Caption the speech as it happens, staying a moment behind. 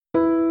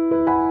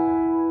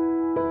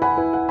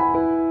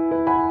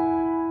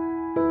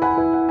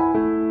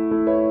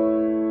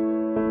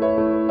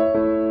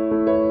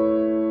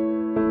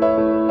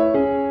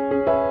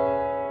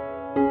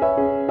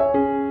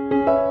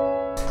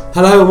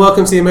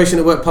welcome to the Emotion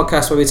at Work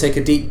podcast, where we take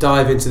a deep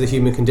dive into the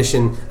human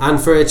condition. And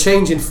for a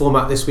change in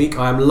format this week,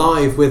 I am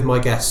live with my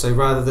guest. So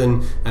rather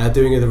than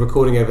doing the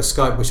recording over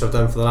Skype, which I've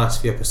done for the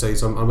last few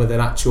episodes, I'm with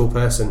an actual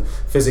person,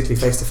 physically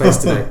face to face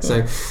today.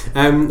 So,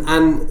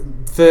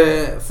 and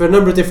for a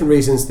number of different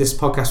reasons, this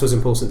podcast was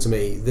important to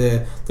me.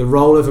 The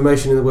role of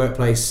emotion in the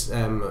workplace,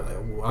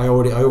 I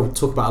will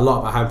talk about a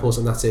lot about how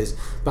important that is,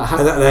 but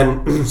how that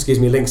then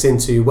links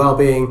into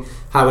well-being,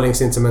 how it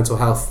links into mental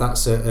health.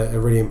 That's a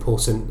really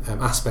important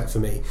aspect for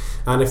me.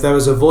 And if there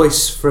was a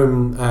voice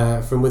from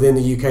within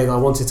the UK that I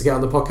wanted to get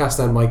on the podcast,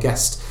 then my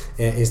guest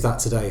is that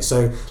today.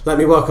 So let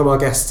me welcome our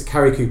guest,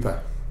 Cary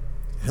Cooper.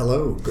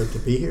 Hello, good to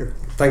be here.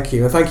 Thank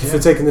you, and thank you for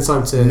taking the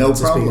time to No to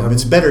problem. speak.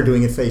 It's better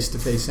doing it face to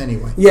face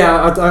anyway. Yeah,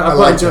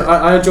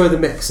 I enjoy the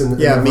mix and the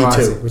me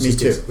variety, too. which Me is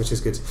too. good. Which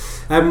is good.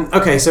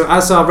 Okay, so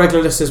as our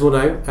regular listeners will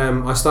know,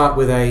 I start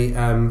with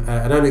an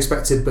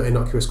unexpected but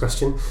innocuous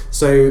question.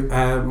 So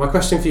my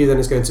question for you then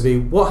is going to be: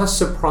 what has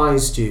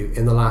surprised you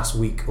in the last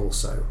week or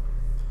so?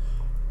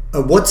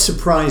 What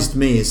surprised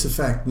me is the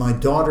fact my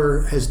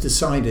daughter has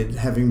decided,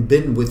 having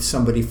been with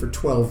somebody for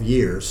 12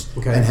 years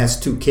and has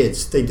 2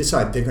 kids, they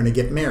decide they're going to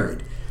get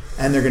married.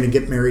 And they're going to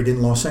get married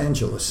in Los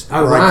Angeles,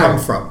 where I come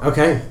from.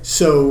 Okay.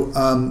 So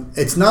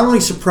it's not only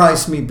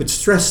surprised me, but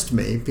stressed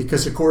me,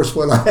 because, of course,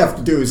 what I have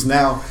to do is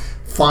now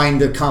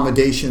find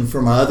accommodation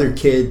for my other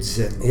kids.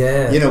 And,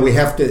 we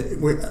have to,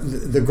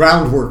 the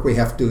groundwork we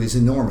have to do is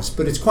enormous.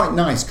 But it's quite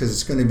nice, because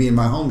it's going to be in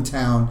my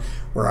hometown,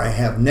 where I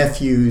have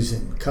nephews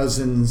and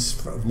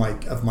cousins of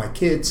my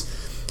kids.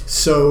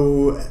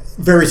 So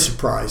very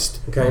surprised,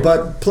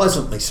 but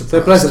pleasantly surprised.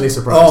 So pleasantly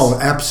surprised. Oh,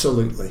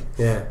 absolutely.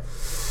 Yeah.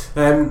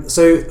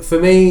 So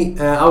for me,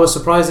 I was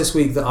surprised this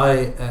week that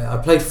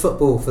I played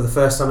football for the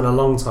first time in a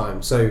long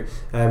time. So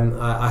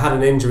I had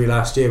an injury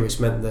last year, which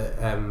meant that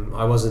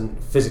I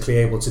wasn't physically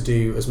able to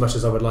do as much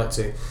as I would like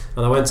to.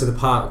 And I went to the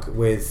park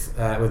with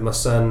my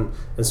son,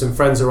 and some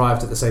friends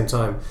arrived at the same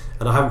time.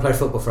 And I haven't played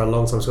football for a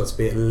long time. It's got to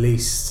be at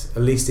least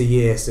a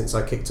year since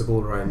I kicked a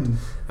ball around.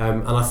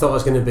 And I thought I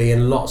was going to be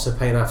in lots of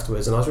pain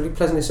afterwards, and I was really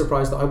pleasantly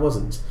surprised that I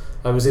wasn't.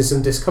 I was in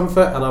some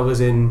discomfort, and I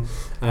was in.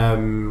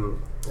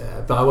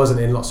 But I wasn't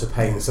in lots of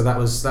pain, so that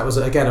was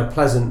again a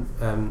pleasant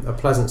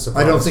surprise.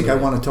 I don't think I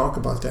want to talk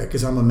about that,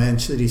 because I'm a Man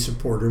City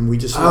supporter, and we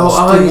just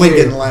lost to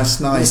Wigan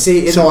last night.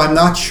 So I'm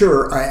not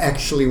sure I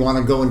actually want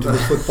to go into the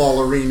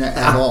football arena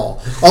at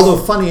all. Although,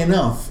 funny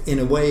enough, in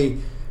a way,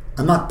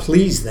 I'm not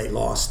pleased they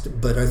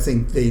lost, but I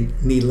think they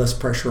need less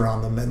pressure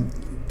on them and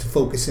to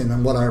focus in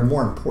on what are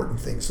more important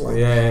things, like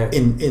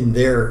in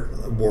their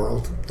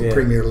world, the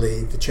Premier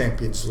League, the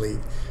Champions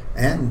League,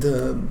 and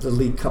the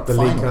League Cup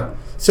final. League Cup.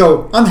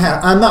 So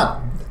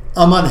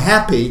I'm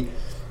unhappy,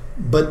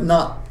 but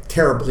not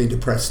terribly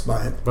depressed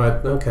by it. Right,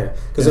 okay.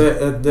 Because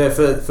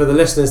for the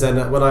listeners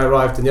then, when I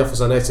arrived in the office,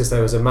 I noticed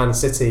there was a Man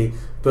City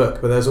book,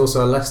 but there's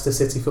also a Leicester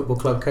City Football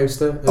Club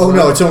coaster.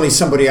 No, it's only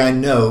somebody I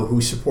know who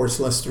supports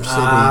Leicester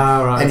City,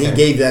 and he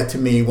gave that to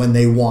me when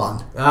they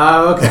won.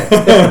 Okay.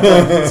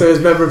 So it's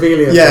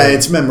memorabilia. Yeah,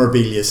 it's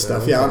memorabilia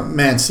stuff. Okay. Yeah,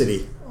 Man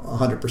City,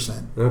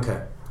 100%.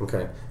 Okay.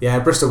 Yeah,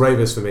 Bristol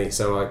Rovers for me.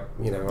 So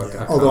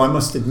although I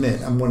must admit,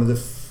 I'm one of the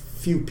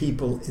few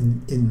people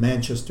in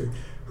Manchester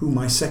who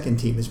my second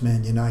team is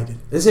Man United.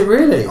 Is it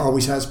really?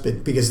 Always has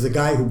been, because the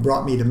guy who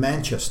brought me to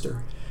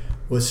Manchester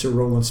was Sir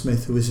Roland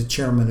Smith, who is a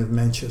chairman of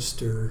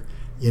Manchester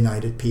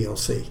United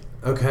PLC.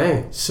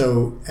 Okay.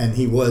 So, and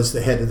he was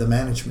the head of the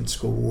management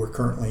school we're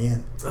currently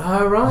in.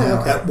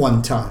 At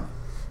one time.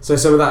 So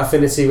some of that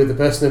affinity with the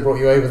person who brought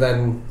you over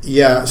then.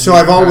 Yeah. So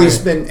I've always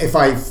been, if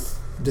I've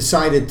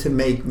decided to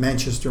make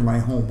Manchester my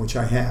home, which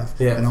I have,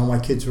 and all my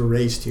kids were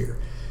raised here,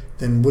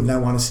 then wouldn't I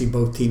want to see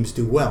both teams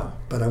do well?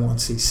 But I want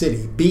to see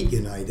City beat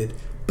United,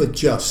 but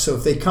just. So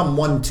if they come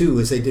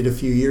 1-2, as they did a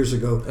few years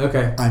ago,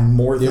 I'm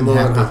more than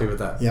happy with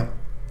that. Yep.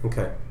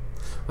 Okay.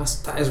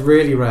 That is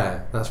really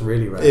rare. That's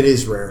really rare. It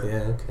is rare.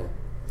 Yeah,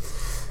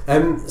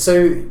 okay.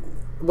 So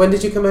when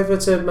did you come over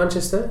to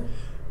Manchester?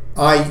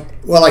 I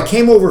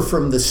came over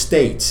from the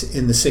States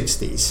in the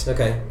 60s.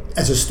 Okay.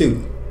 As a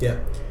student.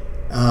 Yeah.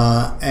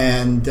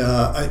 And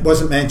it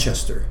wasn't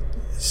Manchester.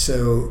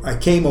 So I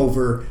came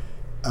over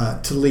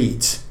to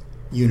Leeds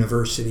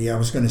University. I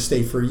was going to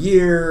stay for a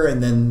year,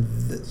 and then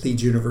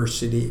Leeds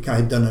University, I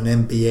had done an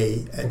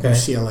MBA at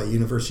UCLA,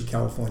 University of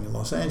California,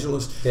 Los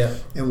Angeles. Yeah.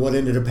 And what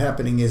ended up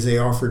happening is they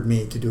offered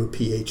me to do a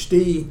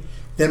PhD.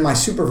 Then my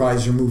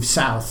supervisor moved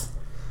south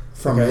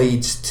from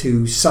Leeds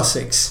to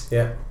Sussex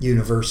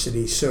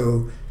University.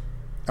 So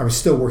I was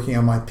still working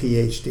on my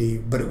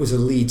PhD, but it was a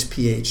Leeds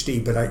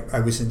PhD, but I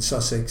was in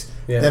Sussex.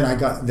 Yeah. Then I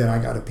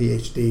got a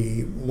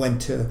PhD,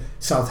 went to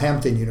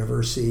Southampton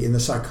University in the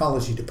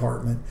psychology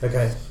department.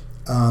 Okay.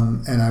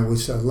 And I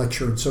was a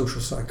lecturer in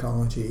social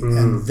psychology.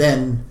 And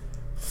then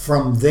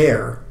from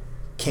there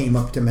came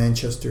up to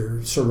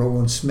Manchester, Sir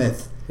Roland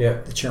Smith,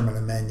 the chairman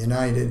of Man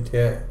United.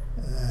 Yeah.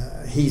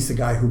 He's the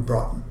guy who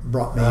brought me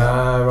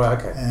up. Right,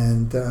 okay.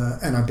 And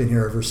I've been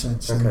here ever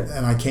since.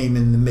 And I came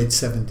in the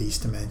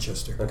mid-'70s to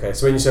Manchester. Okay,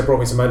 so when you said brought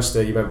me to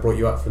Manchester, you meant brought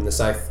you up from the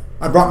south?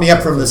 I brought me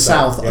up from the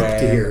south up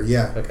to here.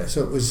 Yeah. Okay.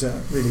 So it was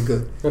really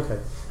good. Okay.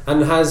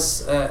 And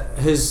has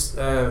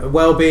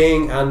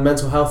well-being and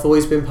mental health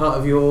always been part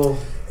of your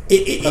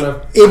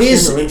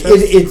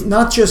It's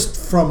not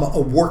just from a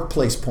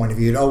workplace point of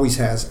view. It always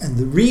has, and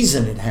the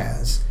reason it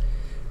has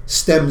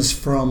stems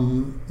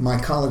from my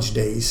college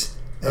days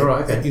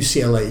at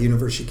UCLA,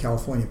 University of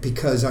California,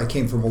 because I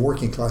came from a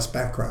working class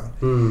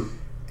background.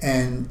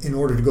 And in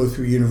order to go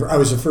through university, I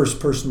was the first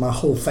person. My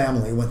whole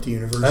family went to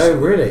university. Oh,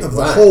 really? Of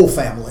the whole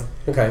family.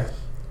 Okay.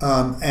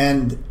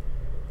 And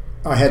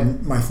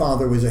my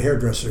father was a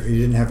hairdresser. He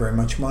didn't have very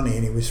much money,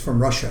 and he was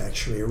from Russia,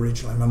 actually,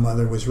 originally. My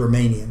mother was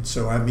Romanian,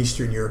 so I'm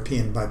Eastern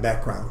European by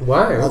background.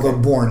 Wow. Okay. Although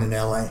born in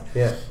LA.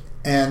 Yeah.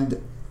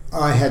 And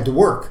I had to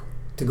work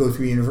to go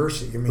through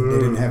university. I mean, they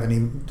didn't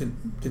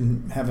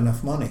have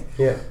enough money.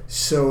 Yeah.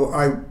 So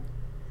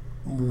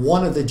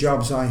one of the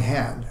jobs I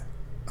had,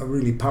 a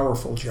really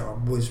powerful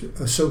job, was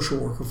a social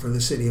worker for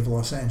the city of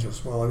Los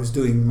Angeles while I was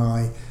doing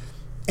my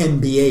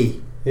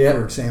MBA,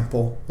 for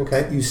example,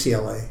 at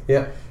UCLA.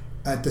 Yeah.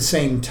 At the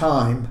same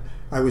time,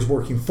 I was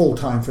working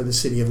full-time for the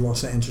city of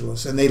Los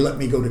Angeles, and they let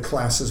me go to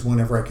classes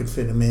whenever I could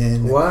fit them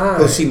in. Wow.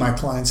 Go see my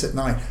clients at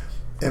night.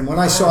 And when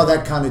I saw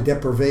that kind of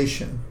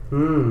deprivation,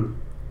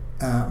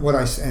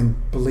 and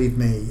believe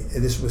me,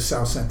 this was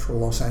South Central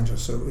Los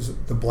Angeles, so it was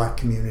the black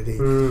community.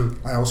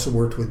 I also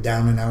worked with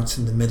down and outs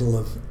in the middle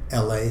of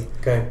LA.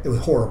 Okay. It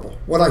was horrible.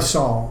 What I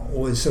saw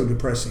was so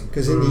depressing,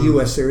 because in the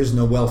US there is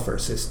no welfare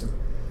system.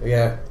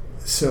 Yeah.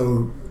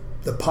 So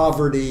the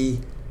poverty,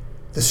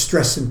 the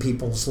stress in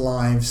people's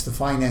lives, the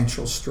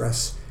financial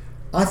stress,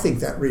 I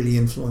think that really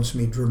influenced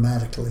me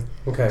dramatically.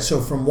 Okay.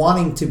 So from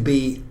wanting to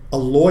be a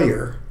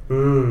lawyer,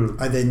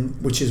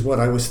 which is what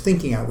I was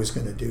thinking I was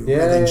going to do,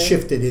 I then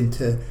shifted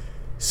into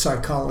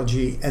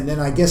psychology, and then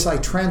I guess I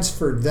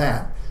transferred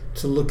that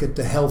to look at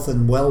the health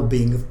and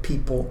well-being of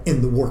people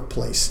in the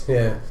workplace.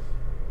 Yeah.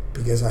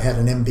 Because I had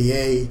an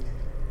MBA,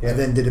 I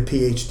then did a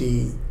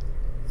PhD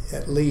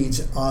at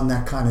Leeds on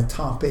that kind of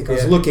topic. I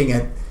was looking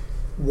at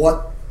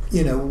what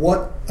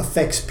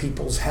affects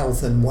people's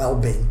health and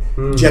well-being,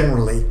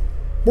 generally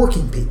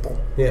working people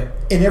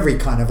in every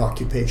kind of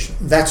occupation.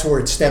 That's where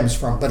it stems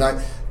from.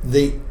 But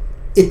the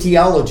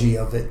etiology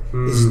of it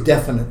is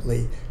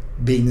definitely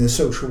being the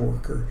social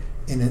worker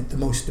in the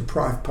most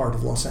deprived part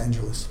of Los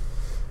Angeles.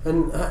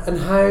 And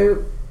how,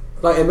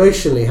 like,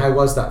 emotionally, how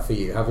was that for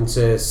you, having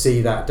to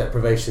see that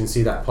deprivation,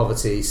 see that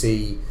poverty,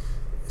 see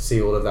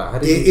all of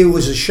that? It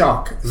was a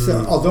shock.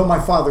 So, although my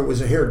father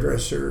was a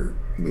hairdresser,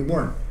 we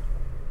weren't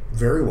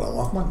very well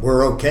off.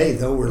 We're okay,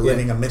 though. We're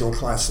living a middle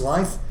class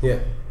life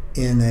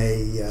in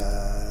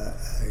a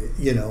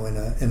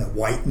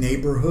white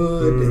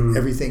neighborhood and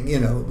everything.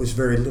 It was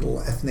very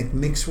little ethnic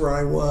mix where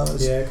I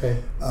was. Yeah, okay.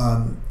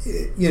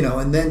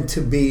 And then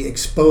to be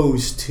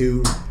exposed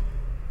to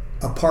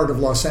a part of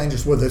Los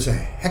Angeles where there's a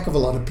heck of a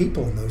lot of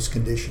people in those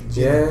conditions.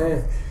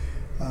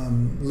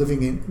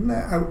 Living in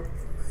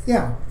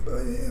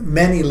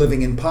many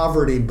living in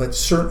poverty, but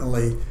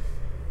certainly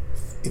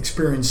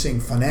experiencing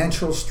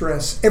financial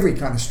stress, every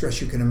kind of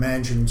stress you can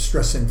imagine,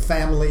 stress in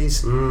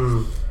families,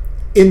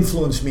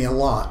 influenced me a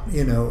lot,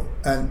 and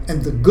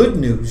the good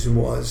news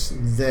was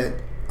that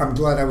I'm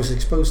glad I was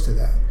exposed to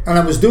that. And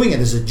I was doing it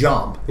as a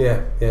job,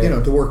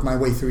 to work my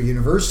way through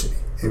university.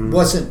 It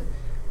wasn't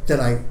that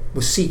I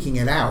was seeking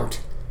it out,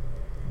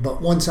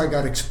 but once I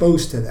got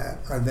exposed to that,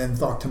 I then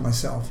thought to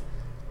myself,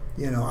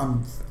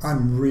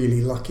 I'm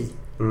really lucky,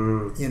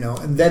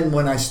 and then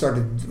when I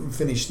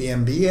finished the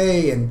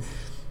MBA and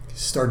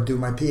started doing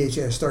my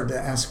PhD, I started to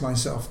ask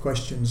myself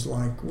questions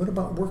like, what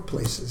about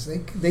workplaces?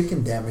 They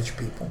can damage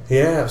people.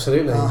 Yeah,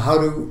 absolutely. How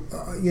do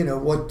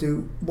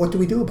what do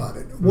we do about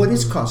it? What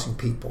is causing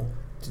people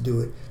to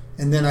do it?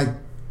 And then I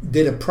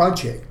did a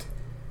project.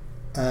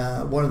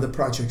 One of the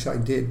projects I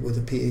did with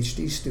a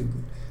PhD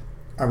student,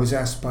 I was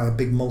asked by a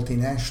big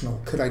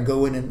multinational, could I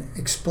go in and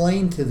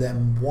explain to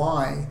them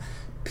why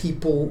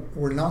people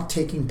were not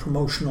taking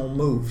promotional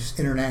moves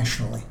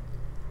internationally?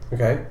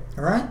 Okay.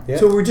 All right? Yeah.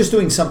 So we're just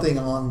doing something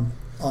on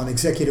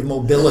executive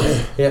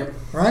mobility. Yeah.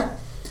 Right?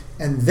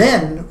 And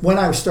then when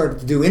I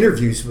started to do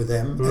interviews with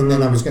them, and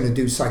then I was going to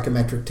do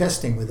psychometric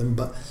testing with them,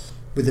 but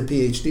with a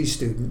PhD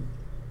student,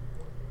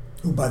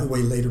 who, by the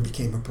way, later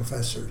became a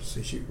professor.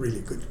 So she's a really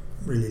good,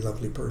 really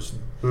lovely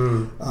person.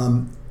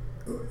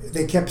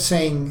 They kept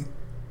saying,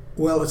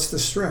 well, it's the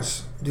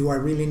stress. Do I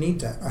really need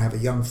that? I have a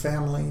young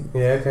family.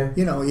 Yeah, okay.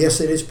 Yes,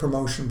 it is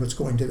promotion, but it's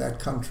going to that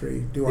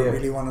country. Do I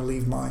really want to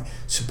leave my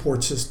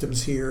support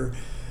systems here?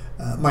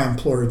 My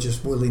employer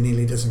just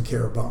willy-nilly doesn't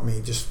care about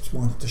me, just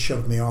wants to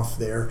shove me off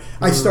there.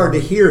 I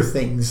started to hear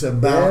things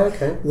about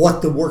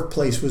what the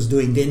workplace was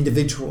doing to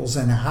individuals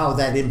and how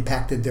that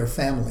impacted their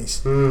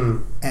families.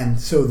 And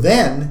so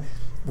then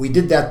we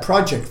did that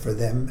project for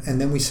them,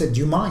 and then we said,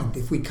 do you mind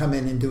if we come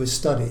in and do a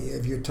study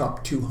of your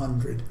top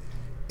 200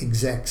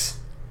 execs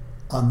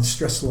on the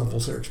stress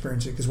levels they're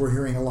experiencing, because we're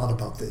hearing a lot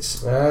about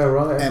this. Right.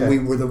 Okay. And we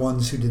were the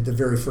ones who did the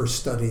very first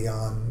study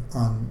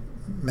on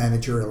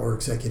managerial or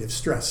executive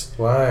stress.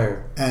 Wow.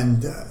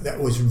 And that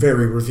was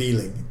very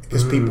revealing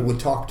because people would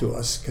talk to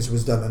us because it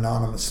was done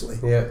anonymously.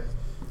 Yeah.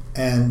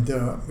 And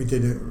we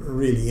did a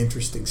really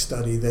interesting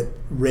study that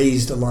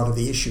raised a lot of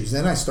the issues.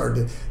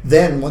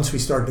 Then once we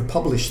started to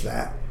publish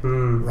that,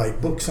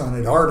 write books on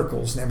it,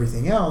 articles and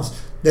everything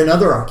else, then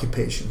other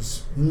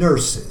occupations,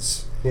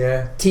 nurses,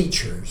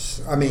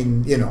 teachers. I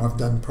mean, I've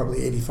done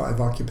probably 85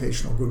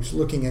 occupational groups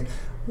looking at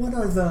what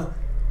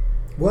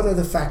are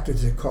the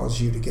factors that cause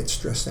you to get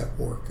stressed at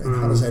work, and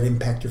how does that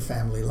impact your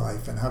family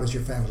life, and how does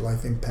your family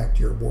life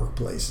impact your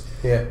workplace,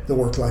 the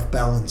work-life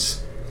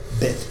balance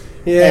bit.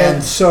 Yeah.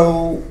 And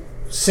so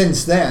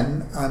since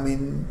then, I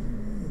mean,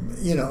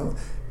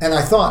 and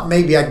I thought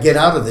maybe I'd get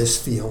out of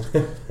this field,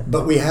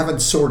 but we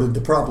haven't sorted the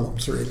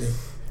problems really.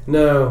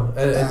 No.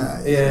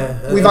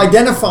 We've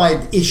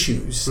identified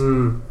issues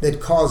that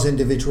cause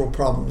individual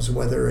problems,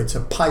 whether it's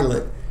a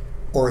pilot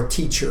or a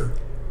teacher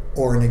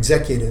or an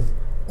executive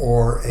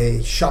or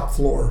a shop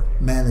floor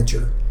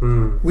manager.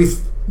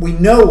 We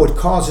know what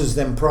causes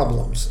them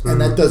problems,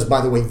 and that does,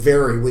 by the way,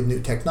 vary with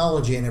new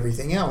technology and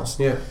everything else.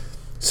 Yeah.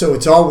 So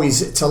it's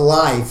a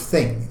live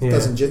thing. It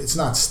doesn't. It's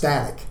not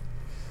static.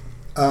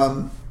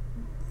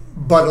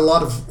 But a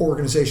lot of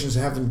organizations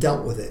haven't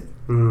dealt with it.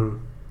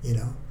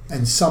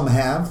 And some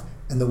have,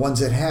 and the ones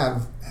that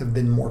have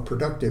been more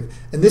productive.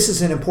 And this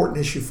is an important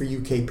issue for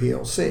UK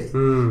PLC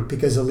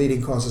because the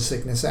leading cause of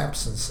sickness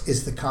absence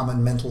is the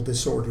common mental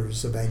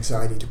disorders of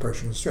anxiety,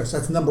 depression, and stress.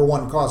 That's number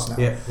one cause now.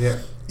 Yeah.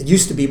 It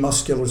used to be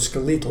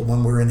musculoskeletal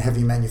when we were in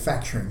heavy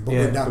manufacturing, but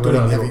we're not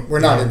doing heavy. We're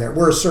not in there.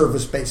 We're a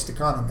service-based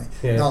economy,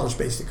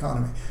 knowledge-based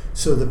economy.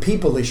 So the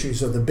people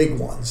issues are the big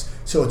ones.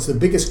 So it's the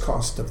biggest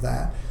cost of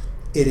that.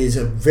 It is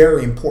a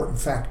very important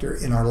factor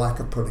in our lack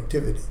of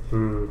productivity.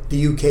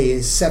 The UK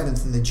is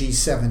 7th in the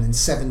G7 and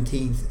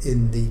 17th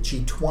in the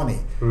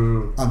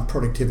G20 on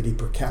productivity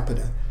per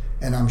capita.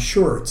 And I'm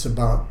sure it's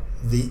about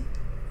the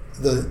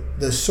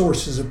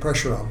sources of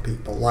pressure on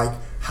people, like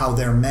how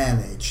they're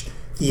managed,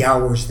 the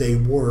hours they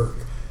work,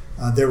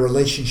 their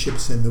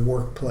relationships in the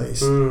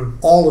workplace,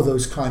 all of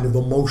those kind of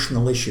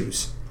emotional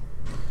issues.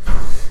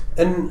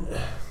 And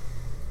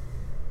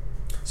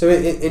so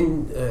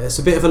it's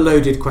a bit of a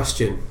loaded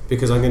question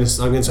because I'm going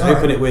to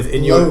open it with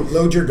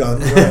load your gun.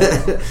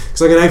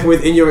 Because I'm going to open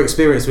with in your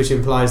experience, which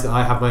implies that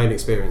I have my own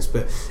experience.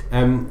 But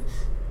in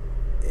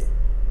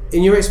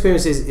your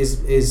experience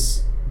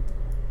is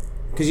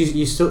because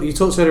you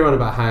talked earlier on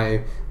about how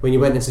when you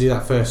went in to do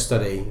that first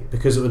study,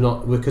 because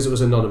it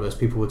was anonymous,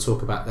 people would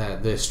talk about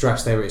the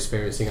stress they were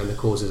experiencing and the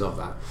causes of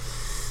that.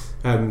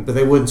 But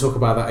they wouldn't talk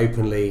about that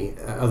openly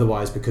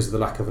otherwise because of the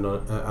lack of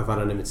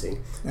anonymity.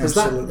 Has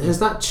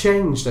that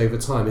changed over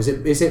time? Is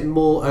it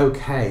more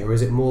okay, or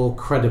is it more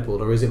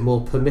credible, or is it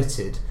more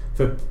permitted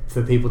for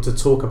people to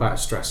talk about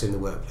stress in the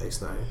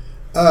workplace now?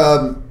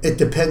 It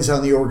depends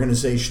on the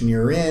organization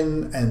you're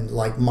in, and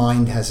like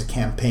Mind has a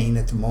campaign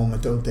at the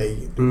moment, don't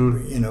they?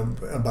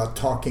 About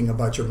talking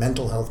about your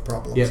mental health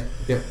problems.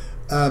 Yeah.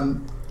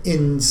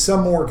 In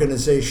some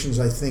organizations,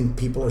 I think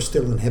people are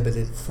still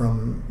inhibited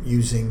from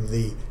using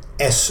the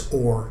S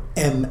or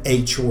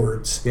MH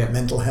words,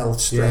 mental health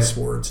stress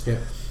words. Yeah.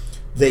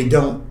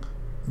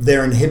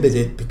 They're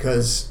inhibited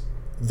because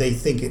they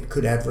think it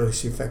could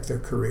adversely affect their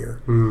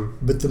career.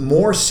 But the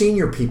more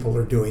senior people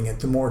are doing it,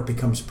 the more it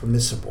becomes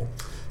permissible.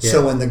 Yeah.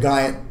 So when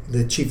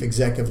the chief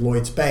executive of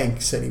Lloyds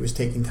Bank said he was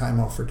taking time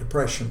off for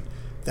depression,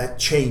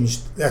 that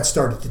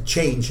started to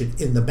change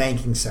in the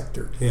banking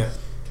sector. Yeah.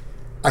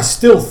 I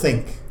still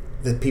think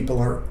that people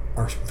are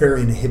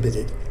very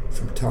inhibited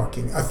from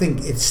talking. I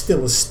think it's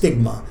still a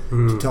stigma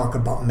to talk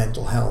about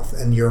mental health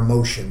and your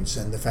emotions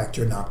and the fact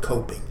you're not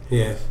coping.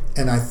 Yeah.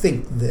 And I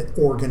think that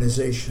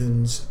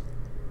organizations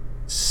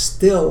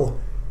still,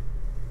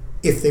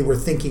 if they were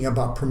thinking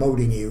about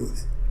promoting you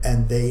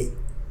and they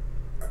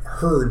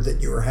heard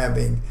that you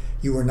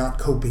were not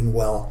coping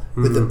well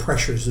with the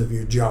pressures of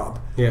your job,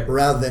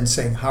 rather than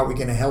saying, how are we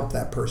going to help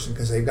that person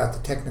because they've got the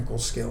technical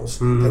skills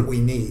that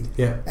we need,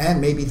 and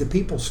maybe the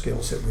people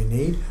skills that we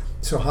need,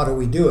 so how do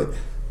we do it?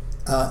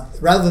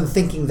 Rather than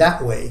thinking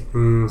that way,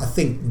 I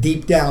think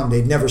deep down,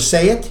 they'd never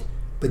say it,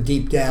 but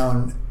deep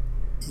down,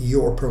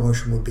 your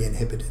promotion would be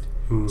inhibited.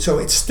 So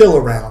it's still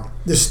around.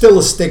 There's still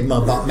a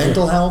stigma about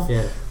mental health,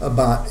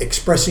 about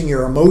expressing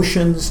your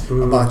emotions,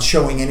 about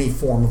showing any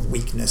form of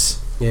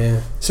weakness.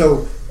 Yeah.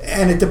 So,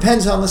 and it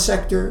depends on the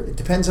sector, it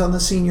depends on the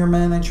senior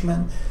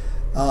management,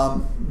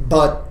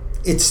 but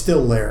it's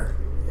still there.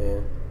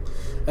 Yeah.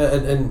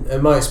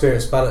 And my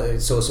experience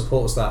sort of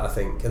supports that, I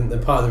think. And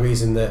part of the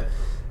reason that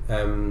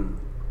when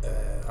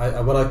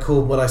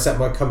I set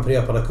my company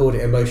up and I called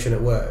it Emotion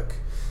at Work,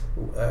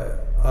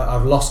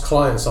 I've lost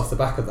clients off the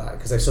back of that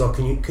because they said, "Oh,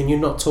 can you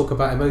not talk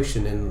about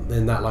emotion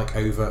in that like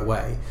overt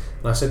way?"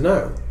 And I said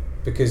no,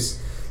 because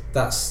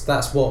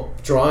that's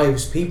what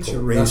drives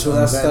people. That's what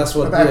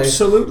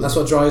absolutely. That's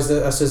what drives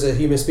us as a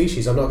human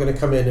species. I'm not going to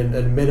come in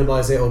and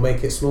minimise it or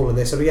make it small. And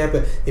they said,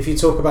 but if you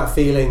talk about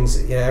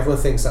feelings,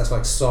 everyone thinks that's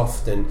like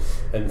soft and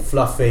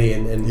fluffy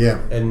and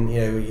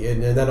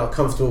they're not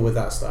comfortable with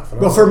that stuff.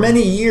 Well, for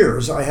many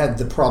years I had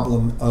the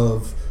problem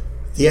of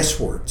the S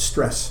word,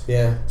 stress.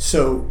 Yeah.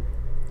 So,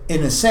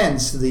 in a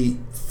sense, the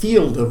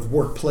field of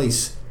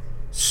workplace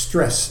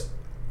stress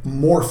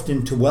morphed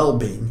into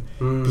well-being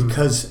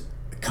because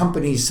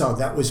companies saw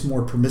that was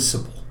more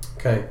permissible.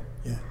 Okay.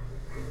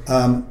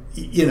 Yeah.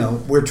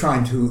 We're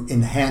trying to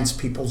enhance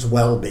people's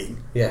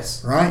well-being.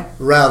 Yes. Right?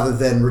 Rather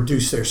than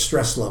reduce their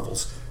stress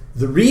levels.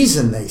 The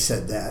reason they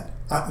said that,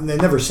 they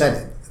never said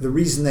it, the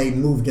reason they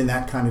moved in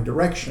that kind of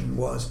direction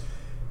was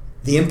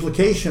the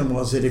implication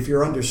was that if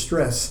you're under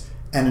stress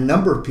and a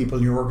number of people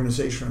in your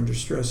organization are under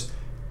stress,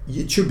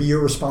 it should be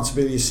your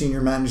responsibility as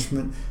senior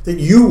management that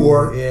you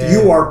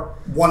are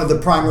one of the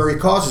primary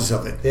causes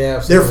of it. Yeah,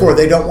 absolutely. Therefore,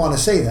 they don't want to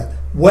say that.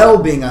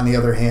 Well-being, on the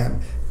other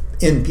hand,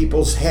 in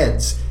people's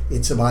heads,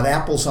 it's about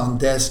apples on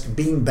desk,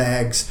 bean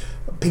bags,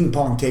 ping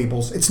pong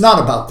tables. It's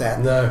not about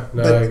that. No,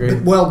 I agree.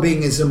 But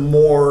well-being is a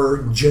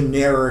more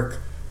generic,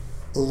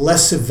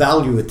 less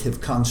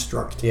evaluative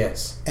construct.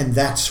 Yes. And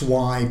that's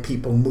why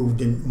people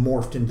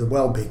morphed into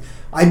well-being.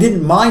 I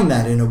didn't mind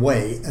that in a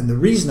way, and the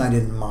reason I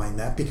didn't mind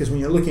that, because when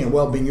you're looking at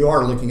well-being, you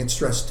are looking at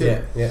stress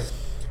too. Yeah.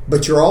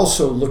 But you're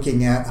also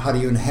looking at how do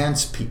you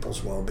enhance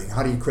people's well-being?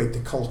 How do you create the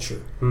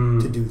culture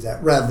to do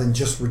that? Rather than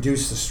just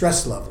reduce the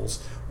stress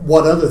levels,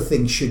 what other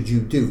things should you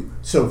do?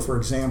 So, for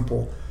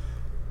example,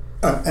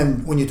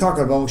 and when you talk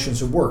about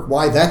emotions at work,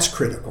 why that's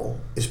critical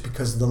is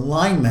because the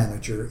line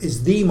manager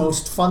is the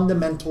most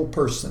fundamental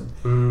person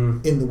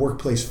in the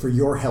workplace for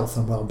your health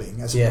and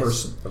well-being as a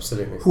person.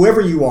 Absolutely.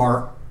 Whoever you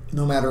are,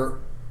 no matter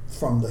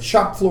from the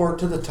shop floor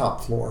to the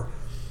top floor,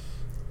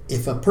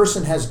 if a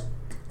person has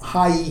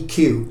high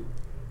EQ,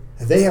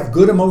 if they have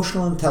good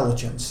emotional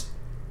intelligence,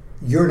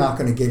 you're not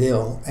going to get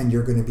ill and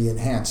you're going to be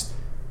enhanced.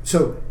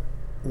 So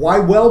why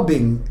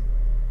well-being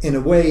in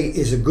a way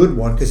is a good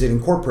one, because it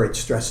incorporates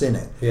stress in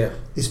it,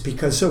 is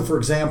because, so for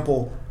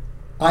example,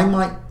 I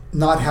might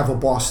not have a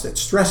boss that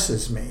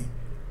stresses me,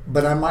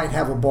 but I might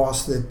have a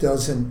boss that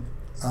doesn't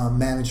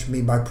manage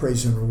me by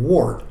praise and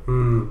reward.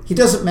 He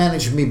doesn't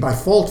manage me by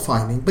fault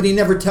finding, but he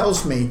never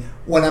tells me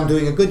when I'm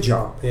doing a good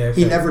job.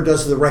 He never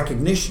does the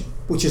recognition,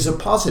 which is a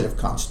positive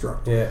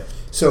construct.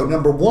 So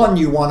number one,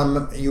 you want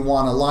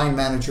a line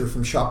manager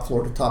from shop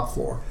floor to top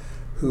floor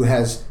who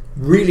has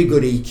really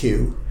good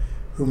EQ,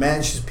 who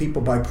manages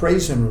people by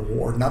praise and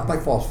reward, not by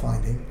fault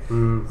finding,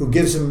 who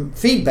gives them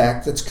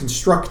feedback that's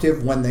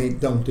constructive when they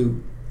don't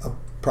do a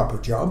proper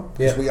job,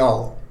 because we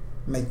all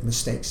make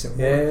mistakes at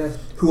work,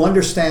 who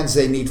understands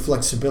they need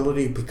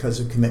flexibility because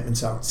of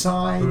commitments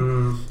outside,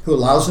 who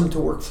allows them to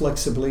work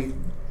flexibly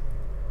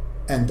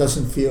and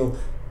doesn't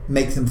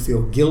make them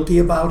feel guilty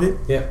about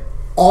it.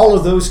 All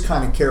of those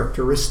kind of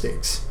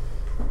characteristics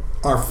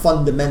are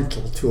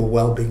fundamental to a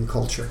well-being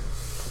culture.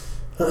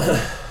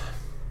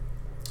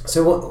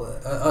 So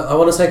I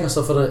want to take us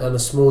off on a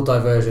small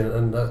diversion,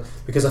 and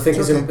because I think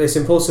it's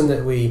important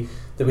that we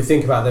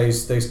think about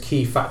those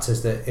key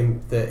factors that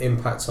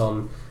impact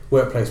on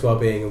workplace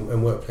well-being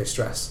and workplace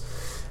stress.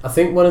 I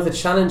think one of the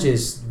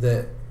challenges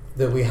that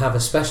we have,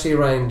 especially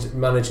around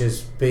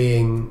managers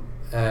being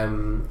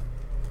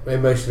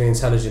emotionally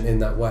intelligent in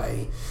that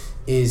way,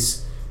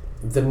 is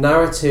the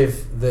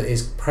narrative that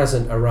is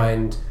present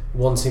around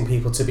wanting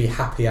people to be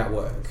happy at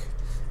work.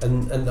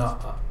 And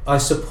I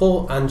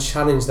support and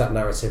challenge that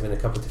narrative in a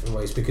couple of different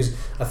ways, because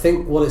I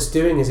think what it's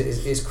doing is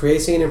it's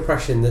creating an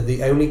impression that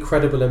the only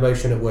credible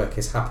emotion at work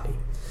is happy.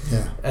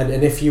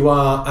 And if you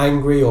are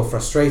angry or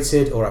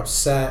frustrated or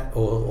upset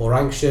or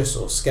anxious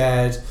or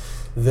scared,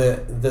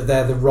 that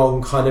they're the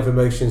wrong kind of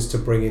emotions to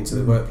bring into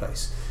the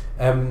workplace.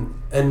 And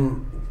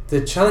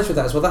the challenge with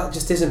that is, that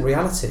just isn't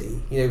reality.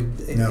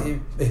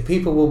 If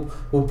people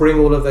will bring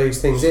all of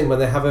those things in when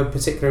they have a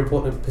particularly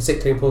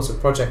important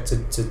project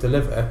to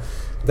deliver,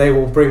 they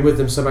will bring with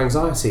them some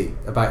anxiety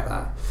about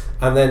that,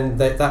 and then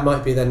that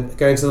might be then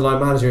going to the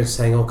line manager and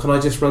saying, "Oh, can I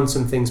just run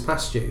some things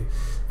past you?"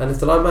 And if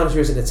the line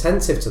manager isn't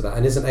attentive to that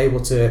and isn't able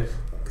to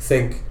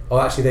think, "Oh,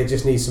 actually,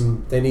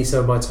 they need some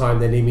of my time.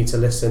 They need me to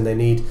listen. They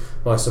need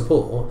my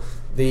support,"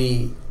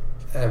 the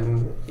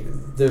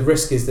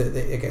risk is that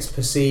it gets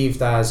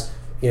perceived as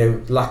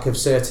lack of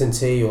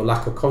certainty or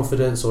lack of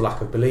confidence or lack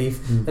of belief,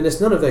 and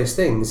it's none of those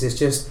things. It's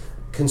just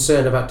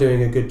concerned about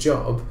doing a good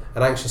job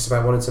and anxious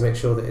about wanting to make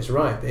sure that it's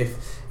right. But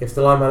if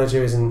the line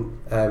manager isn't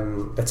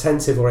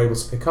attentive or able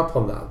to pick up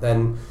on that,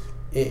 then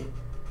it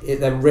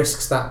then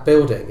risks that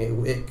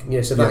building.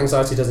 That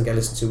anxiety doesn't get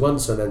listened to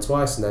once and then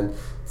twice and then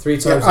three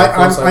times.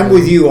 I'm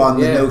with you on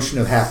the notion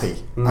of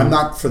happy. I'm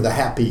not for the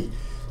happy.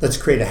 Let's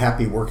create a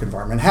happy work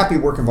environment. Happy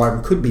work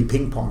environment could be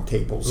ping pong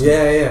tables. Or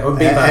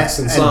beanbags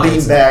and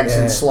slides. And beanbags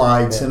and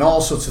slides and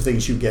all sorts of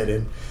things you get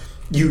in.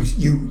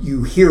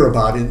 You hear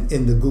about it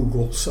in the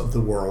Googles of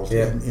the world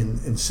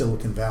in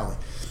Silicon Valley.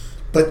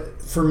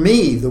 But for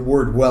me, the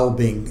word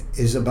well-being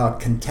is about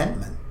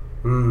contentment.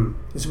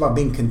 It's about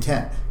being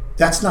content.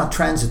 That's not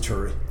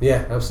transitory.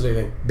 Yeah,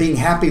 absolutely. Being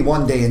happy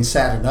one day and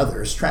sad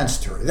another is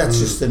transitory. That's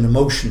just an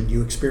emotion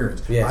you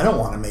experience. Yeah. I don't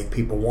want to make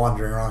people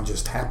wandering around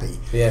just happy.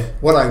 Yeah.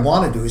 What I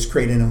want to do is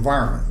create an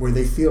environment where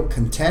they feel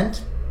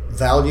content,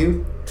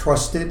 valued,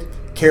 trusted,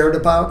 cared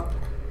about.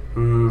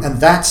 And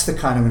that's the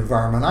kind of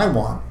environment I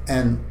want.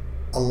 And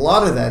a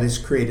lot of that is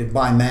created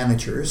by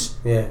managers,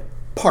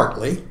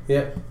 partly,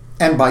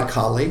 and by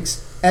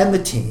colleagues and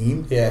the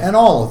team, and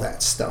all of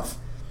that stuff.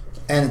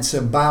 And it's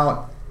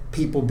about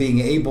people being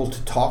able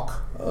to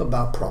talk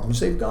about problems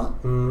they've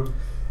got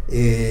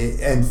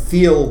and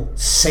feel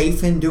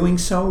safe in doing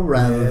so,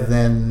 rather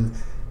than,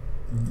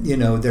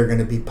 they're going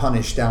to be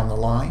punished down the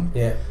line.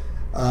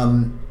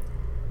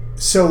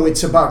 So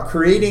it's about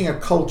creating a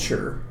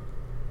culture,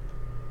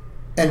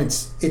 and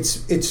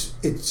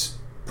it's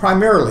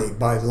primarily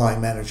by line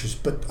managers,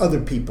 but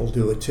other people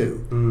do it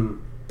too.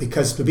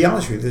 Because to be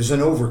honest with you, there's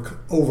an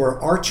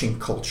overarching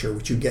culture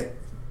which you get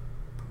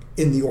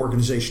in the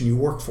organization you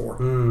work for,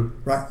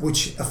 right?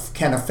 Which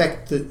can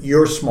affect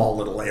your small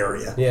little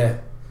area.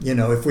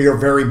 If we are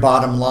very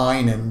bottom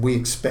line and we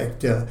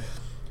expect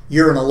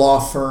you're in a law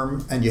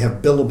firm and you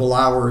have billable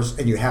hours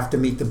and you have to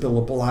meet the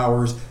billable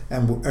hours,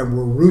 and we're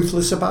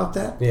ruthless about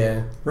that.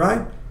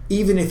 Right?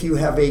 Even if you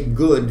have a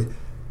good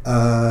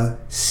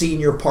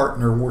senior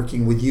partner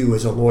working with you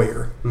as a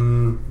lawyer,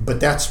 but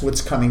that's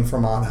what's coming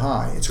from on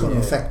high. It's going to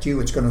affect you.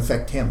 It's going to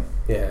affect him.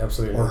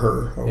 Absolutely. Or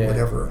her, or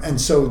whatever. And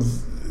so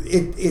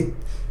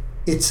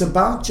it's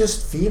about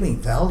just feeling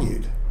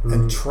valued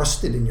and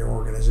trusted in your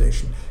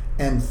organization,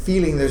 and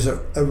feeling there's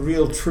a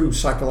real true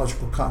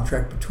psychological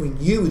contract between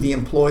you, the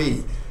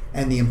employee,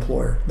 and the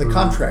employer. The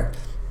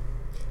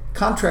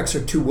contracts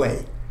are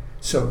two-way.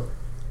 So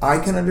I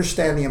can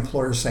understand the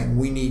employer saying,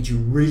 we need you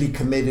really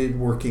committed,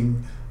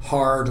 working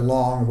hard,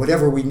 long,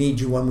 whatever we need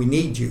you when we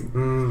need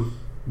you.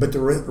 But the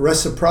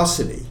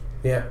reciprocity,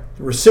 the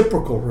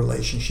reciprocal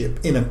relationship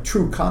in a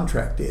true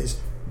contract is,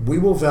 we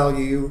will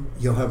value you,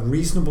 you'll have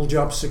reasonable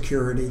job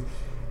security,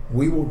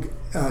 we will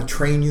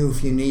train you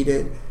if you need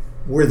it,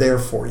 we're there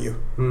for you.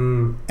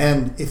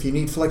 And if you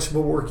need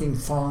flexible working,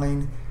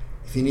 fine.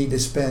 If you need to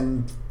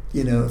spend,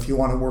 if you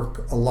want to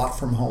work a lot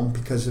from home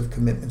because of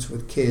commitments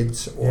with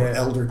kids or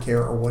elder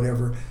care or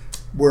whatever,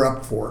 we're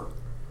up for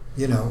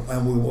it,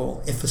 and we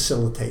will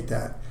facilitate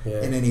that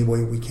in any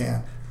way we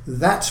can.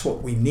 That's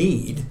what we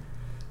need.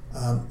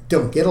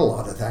 Don't get a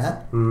lot of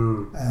that.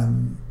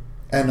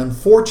 And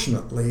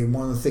unfortunately,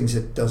 one of the things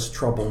that does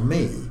trouble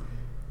me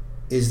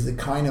is the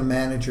kind of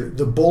manager,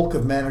 the bulk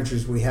of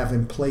managers we have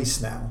in place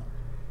now,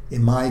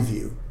 in my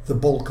view, the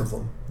bulk of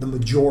them, the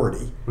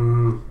majority,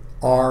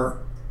 are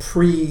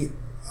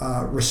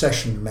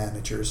pre-recession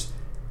managers.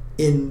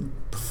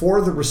 Before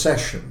the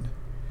recession,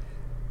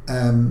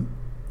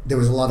 there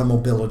was a lot of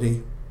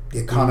mobility. The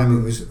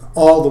economy was,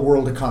 all the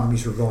world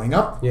economies were going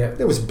up.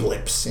 There was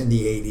blips in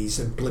the 80s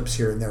and blips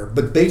here and there.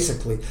 But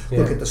basically,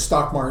 look at the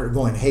stock market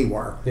going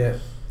haywire.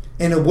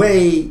 In a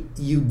way,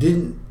 you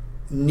didn't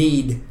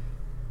need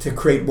to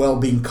create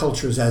well-being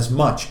cultures as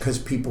much because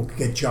people could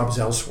get jobs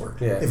elsewhere.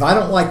 If I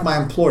don't like my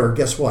employer,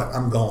 guess what?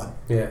 I'm going.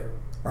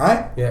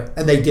 Right?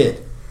 And they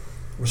did.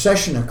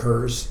 Recession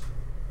occurs,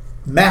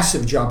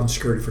 massive job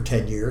insecurity for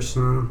 10 years.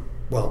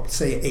 Well,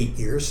 say 8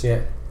 years.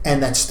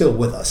 And that's still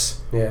with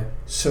us.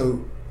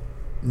 So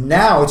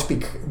now it's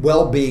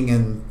well-being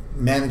and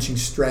managing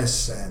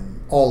stress and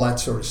all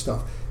that sort of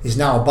stuff is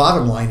now a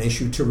bottom line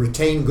issue to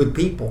retain good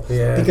people,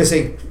 because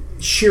they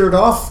sheared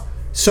off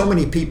so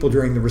many people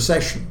during the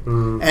recession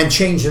and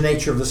changed the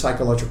nature of the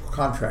psychological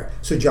contract.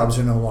 So jobs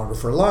are no longer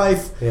for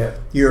life.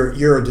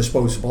 You're a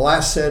disposable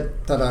asset.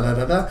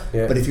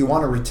 But if you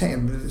want to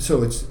retain,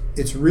 so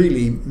it's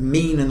really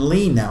mean and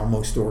lean now.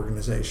 Most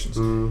organizations,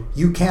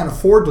 you can't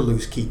afford to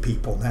lose key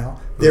people now.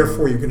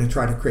 Therefore, you're going to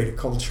try to create a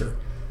culture.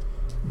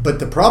 But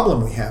the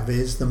problem we have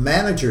is the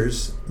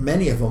managers,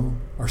 many of them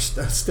are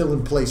still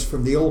in place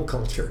from the old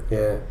culture.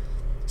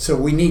 So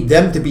we need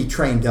them to be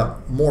trained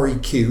up, more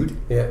EQ'd.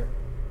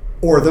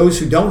 Or those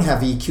who don't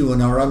have EQ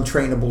and are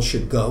untrainable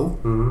should go.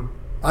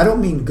 I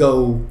don't mean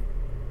go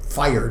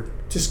fired.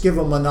 Just give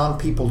them a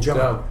non-people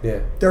job.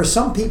 There are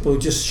some people who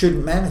just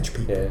shouldn't manage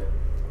people.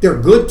 They're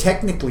good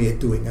technically at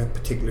doing a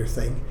particular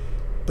thing,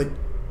 but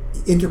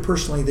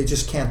interpersonally they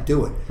just can't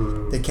do it.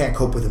 They can't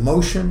cope with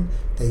emotion.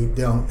 They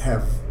don't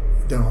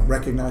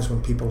recognize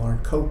when people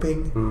aren't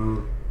coping.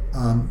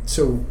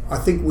 So I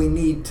think we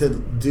need to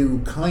do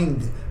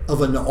kind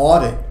of an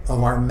audit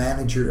of our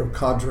managerial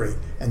cadre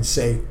and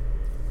say,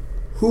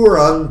 who are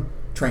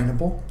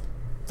untrainable?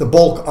 The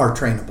bulk are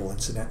trainable,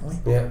 incidentally.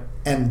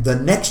 And the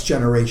next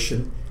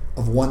generation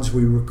of ones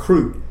we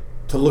recruit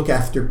to look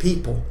after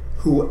people,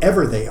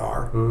 whoever they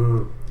are,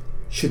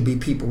 should be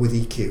people with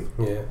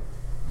EQ.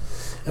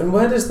 And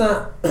where does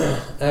that,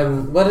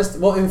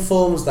 what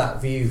informs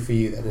that view for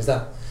you then? Is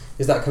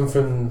that come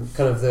from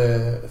kind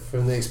of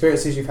from the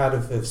experiences you've had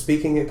of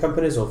speaking at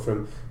companies, or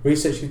from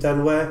research you've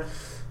done? Where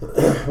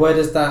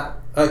does that?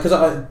 Because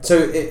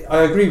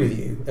I agree with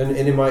you, and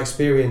in my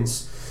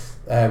experience,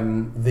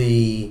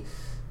 the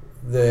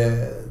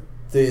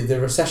the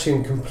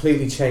recession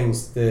completely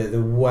changed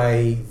the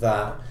way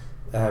that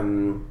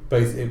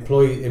both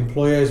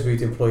employers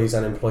viewed employees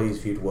and employees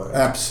viewed work.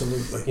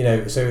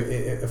 Absolutely. So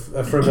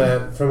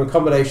from a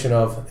combination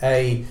of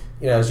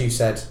as you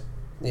said,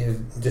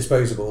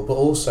 disposable, but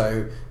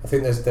also I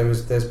think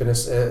there's been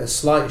a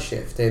slight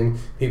shift in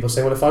people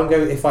saying, well,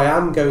 if I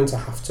am going to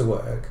have to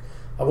work,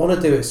 I want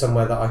to do it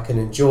somewhere that I can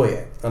enjoy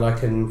it and I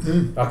can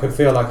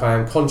feel like I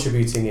am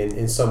contributing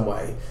in some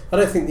way. I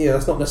don't think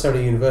that's not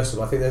necessarily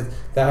universal. I think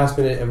there has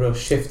been a real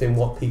shift in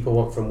what people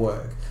want from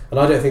work, and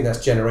I don't think that's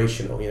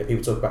generational.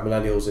 People talk about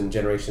millennials and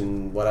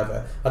generation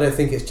whatever. I don't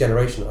think it's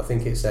generational. I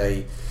think it's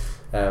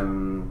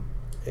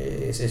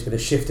it's been a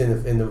shift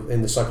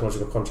in the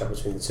psychological contract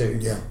between the two.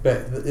 Yeah.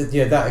 But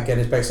that again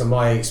is based on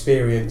my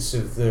experience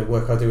of the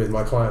work I do with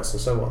my clients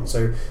and so on.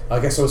 So I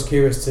guess I was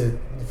curious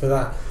for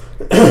that.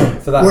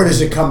 Where does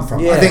it come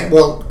from? Yeah. I think,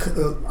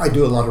 I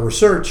do a lot of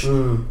research,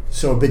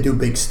 so I do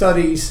big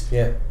studies,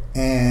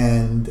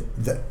 and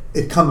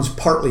it comes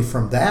partly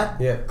from that,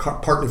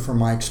 partly from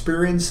my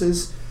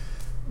experiences,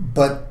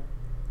 but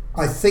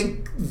I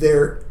think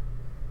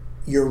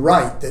you're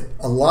right that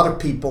a lot of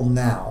people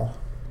now,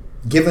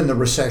 given the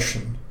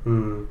recession,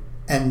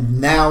 and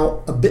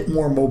now a bit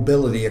more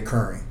mobility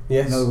occurring.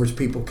 Yes. In other words,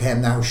 people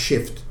can now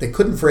shift. They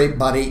couldn't for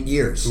about 8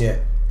 years.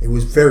 Yeah. It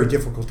was very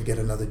difficult to get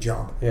another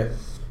job. Yeah.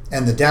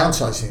 And the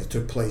downsizing that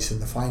took place in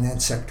the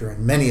finance sector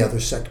and many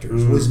other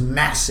sectors was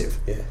massive.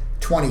 Yeah.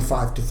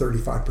 25 to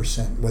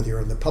 35%, whether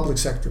you're in the public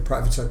sector,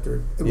 private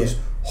sector. It was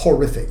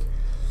horrific.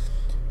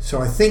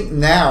 So I think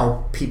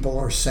now people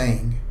are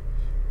saying,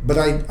 but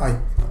I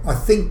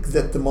think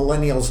that the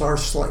millennials are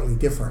slightly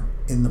different.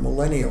 And the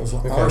millennials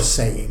are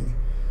saying,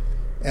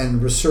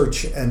 and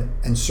research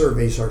and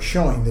surveys are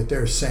showing that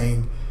they're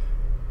saying,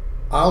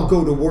 I'll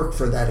go to work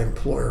for that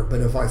employer,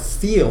 but if I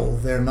feel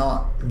they're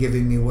not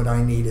giving me what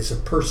I need as a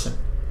person,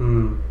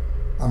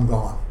 I'm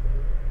gone.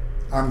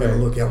 I'm going to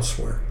look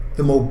elsewhere.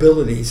 The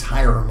mobility is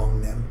higher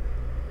among them.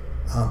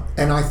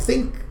 And I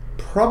think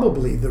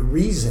probably the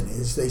reason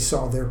is they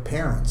saw their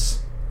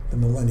parents, the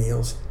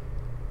millennials,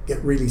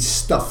 get really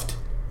stuffed,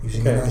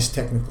 using a nice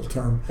technical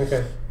term,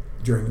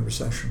 during the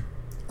recession.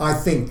 I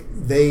think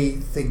they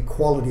think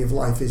quality of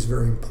life is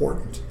very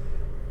important.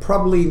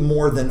 Probably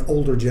more than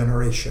older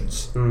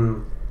generations.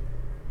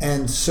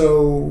 And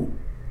so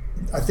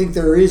I think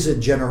there is a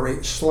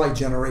slight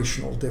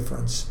generational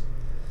difference.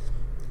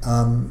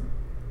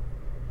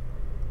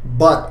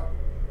 But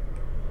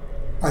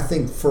I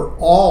think for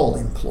all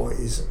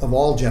employees of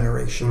all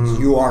generations,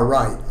 you are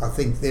right. I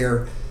think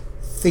they're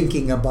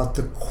thinking about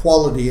the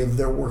quality of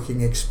their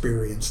working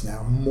experience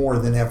now more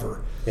than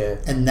ever. Yeah.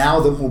 And now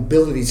the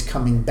mobility is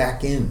coming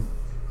back in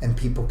and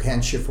people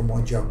can shift from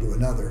one job to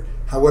another.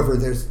 However,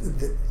 there's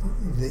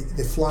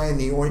the fly in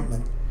the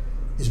ointment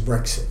is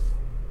Brexit.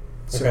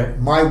 So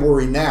my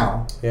worry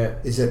now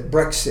is that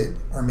Brexit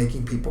are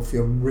making people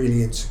feel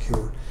really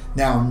insecure.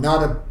 Now,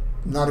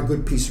 not a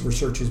good piece of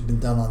research has been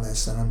done on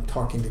this, and I'm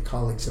talking to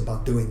colleagues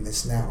about doing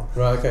this now.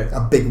 Right. Okay.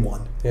 A big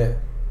one. Yeah.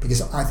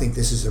 Because I think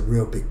this is a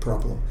real big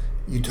problem.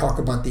 You talk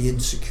about the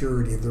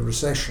insecurity of the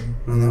recession,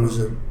 and that was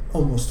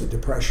almost a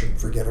depression.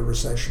 Forget a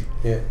recession.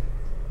 Yeah.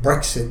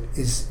 Brexit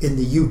is in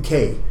the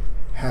UK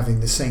having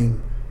the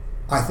same.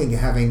 I think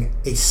having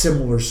a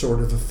similar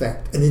sort of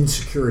effect, an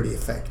insecurity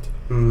effect.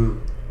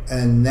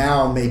 And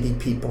now maybe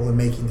people are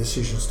making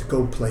decisions to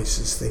go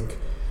places think,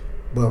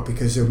 well,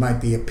 because there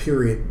might be a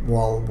period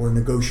while we're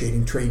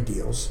negotiating trade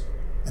deals,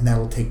 and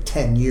that'll take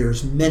 10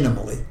 years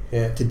minimally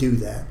to do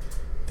that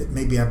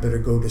maybe I better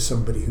go to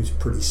somebody who's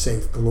pretty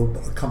safe,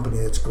 global, a company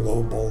that's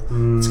global,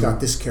 it's got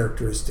this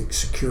characteristic,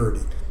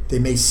 security. They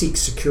may seek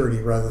security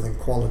rather than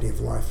quality of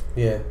life.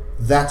 Yeah.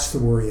 That's the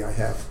worry I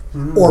have.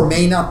 Or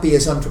may not be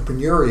as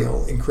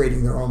entrepreneurial in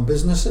creating their own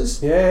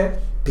businesses. Yeah.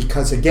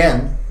 Because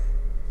again,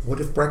 what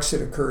if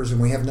Brexit occurs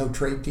and we have no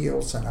trade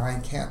deals and I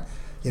can't,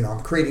 I'm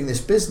creating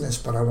this business,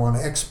 but I want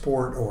to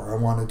export or I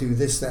want to do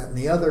this, that, and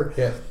the other.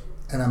 Yeah.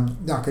 And I'm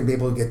not going to be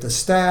able to get the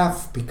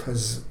staff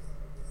because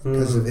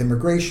of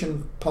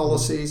immigration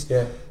policies.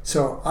 Yeah.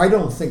 So I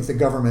don't think the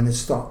government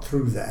has thought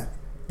through that.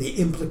 The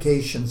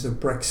implications of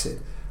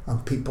Brexit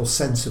on people's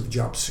sense of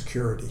job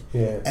security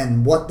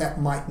and what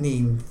that might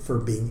mean for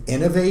being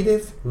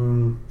innovative,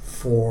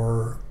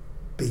 for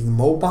being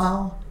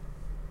mobile,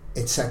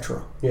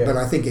 etc. But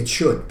I think it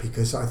should,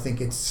 because I think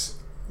it's,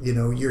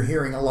 you're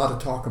hearing a lot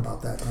of talk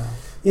about that now.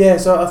 Yeah,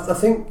 so I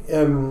think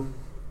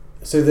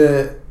so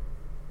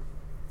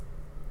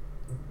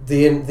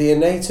the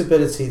innate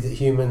ability that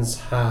humans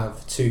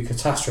have to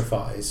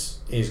catastrophize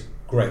is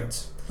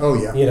great. Oh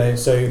yeah.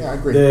 So I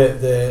agree.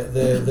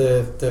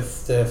 The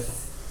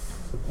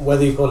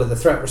whether you call it the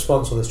threat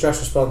response or the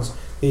stress response,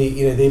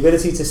 the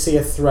ability to see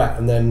a threat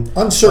and then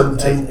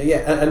uncertainty.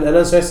 And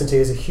uncertainty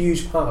is a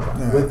huge part of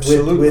that.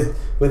 Absolutely.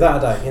 Without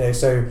a doubt,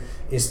 so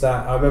is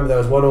that I remember there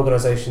was one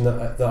organisation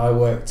that I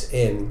worked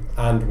in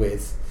and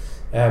with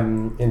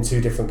in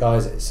two different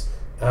guises,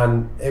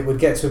 and it would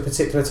get to a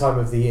particular time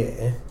of the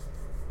year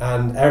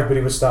and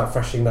everybody would start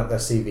freshening up their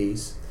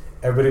CVs.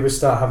 everybody would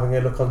start having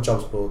a look on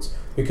jobs boards,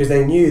 because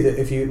they knew that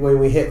when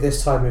we hit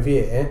this time of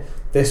year,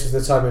 this was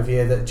the time of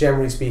year that,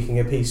 generally speaking,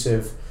 a piece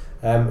of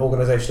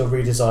organisational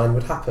redesign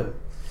would happen.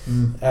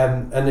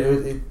 And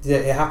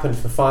it happened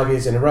for 5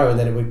 years in a row, and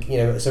then it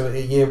would, so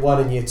year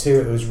 1 and year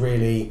 2 it was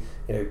really,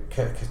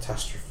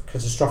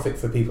 catastrophic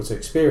for people to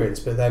experience.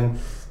 But then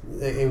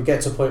it would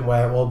get to a point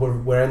where, well,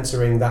 we're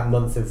entering that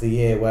month of the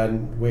year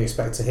when we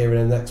expect to hear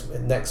in the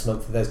next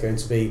month that there's going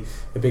to be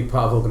a big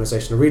part of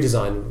organisational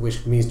redesign,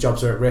 which means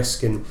jobs are at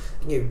risk. And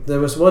there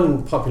was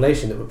one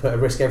population that would put at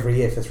risk every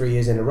year for 3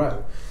 years in a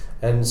row.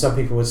 And some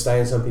people would stay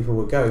and some people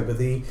would go. But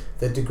the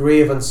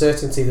degree of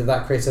uncertainty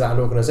that created at an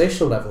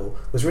organisational level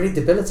was really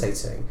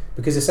debilitating,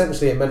 because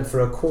essentially it meant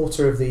for a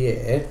quarter of the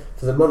year,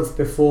 for the month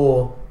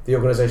before the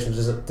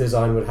organisational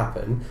design would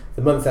happen,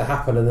 the month that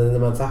happened, and then the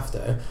month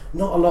after,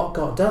 not a lot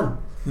got done.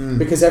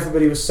 Because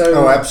everybody was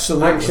so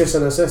anxious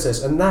and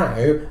uncertain. And now,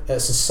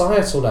 at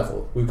societal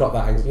level, we've got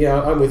that.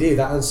 I'm with you.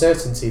 That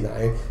uncertainty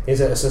now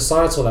is at a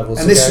societal level.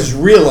 And this is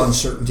real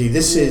uncertainty.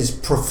 This is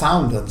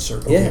profound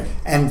uncertainty. Yeah.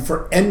 And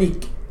for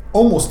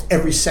almost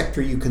every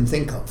sector you can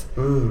think of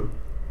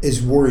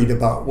is worried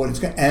about what it's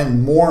going.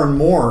 And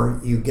more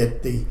you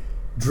get the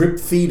drip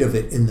feed of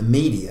it in the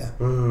media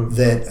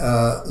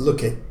that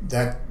look at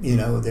that.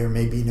 There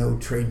may be no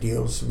trade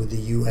deals with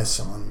the U.S.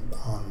 on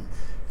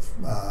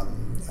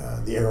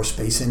the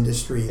aerospace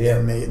industry.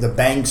 Yeah. The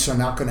banks are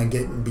not going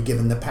to be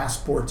given the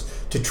passports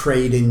to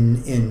trade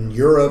in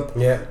Europe.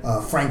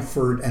 Yeah.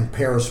 Frankfurt and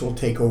Paris will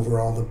take over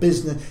all the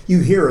business.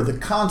 You hear the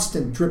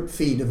constant drip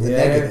feed of the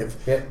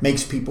negative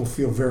makes people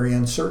feel very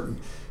uncertain.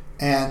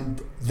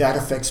 And that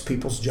affects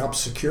people's job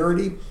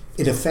security.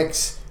 It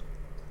affects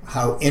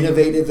how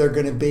innovative they're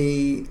going to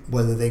be,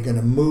 whether they're going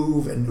to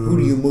move, and who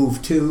do you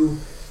move to.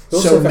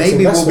 So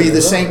maybe we'll be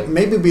the same.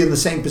 Maybe we'll be in the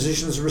same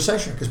position as a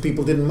recession because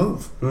people didn't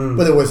move.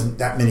 But there wasn't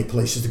that many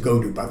places to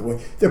go to. By the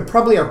way, there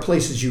probably are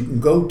places you can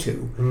go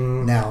to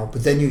now.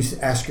 But then you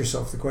ask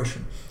yourself the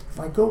question: if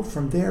I go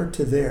from there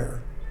to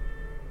there,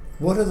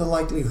 what are the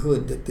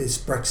likelihood that this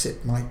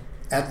Brexit might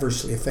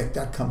adversely affect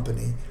that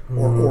company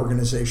or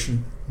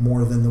organization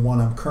more than the one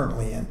I'm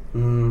currently in?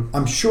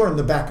 I'm sure in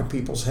the back of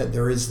people's head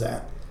there is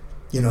that.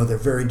 They're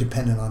very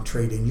dependent on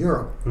trade in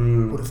Europe.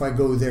 What if I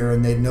go there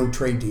and they had no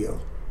trade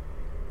deal?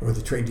 Or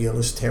the trade deal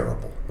is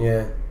terrible.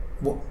 Yeah.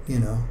 Well,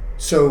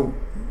 so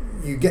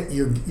you're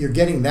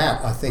getting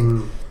that. I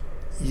think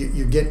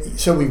you get.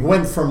 So we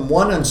went from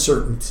one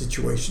uncertain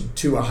situation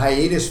to a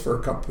hiatus for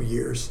a couple of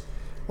years,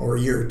 or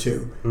a year or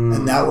two,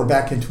 and now we're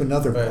back into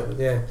another boat.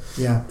 Yeah.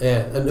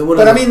 And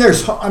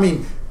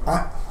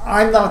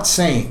I'm not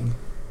saying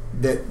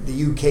that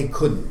the UK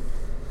couldn't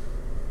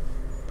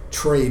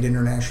trade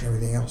international,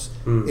 everything else.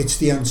 It's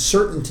the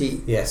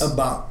uncertainty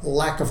about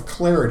lack of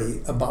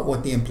clarity about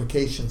what the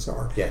implications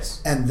are,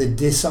 and the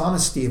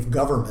dishonesty of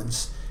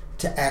governments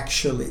to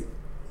actually,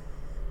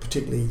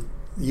 particularly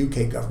the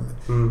UK government.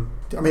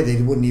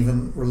 They wouldn't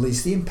even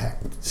release the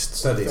impact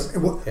studies.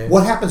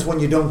 What happens when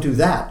you don't do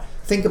that?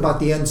 Think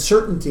about the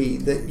uncertainty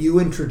that you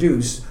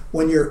introduce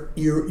when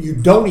you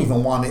don't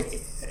even want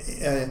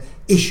to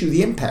issue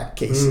the impact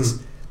cases.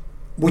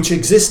 Which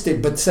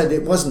existed but said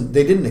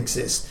they didn't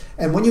exist.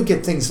 And when you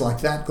get things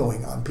like that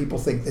going on, people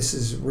think this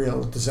is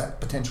real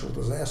potential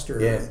disaster.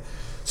 Yeah.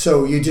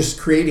 So you're just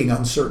creating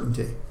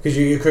uncertainty. Because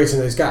you're creating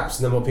those gaps,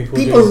 and then what people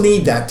do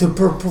need that to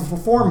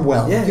perform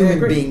well. Yeah,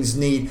 Human beings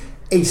need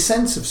a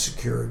sense of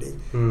security,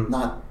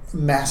 not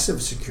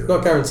massive security.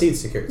 Not guaranteed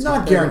security.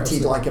 Not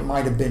guaranteed like it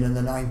might have been in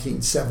the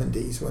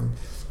 1970s when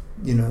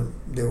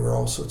there were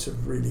all sorts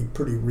of really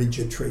pretty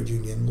rigid trade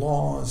union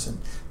laws, and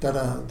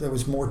there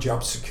was more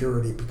job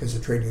security because the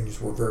trade unions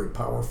were very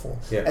powerful,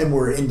 and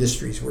were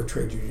industries where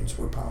trade unions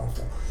were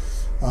powerful.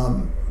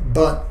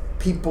 But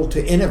people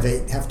to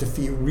innovate have to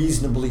feel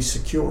reasonably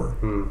secure,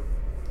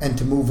 and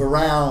to move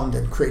around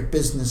and create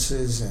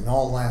businesses and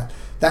all that.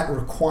 That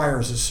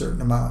requires a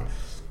certain amount.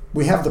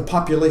 We have the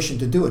population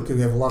to do it because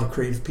we have a lot of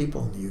creative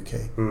people in the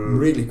UK,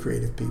 really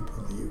creative people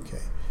in the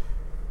UK.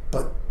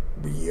 But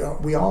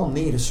we all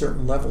need a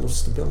certain level of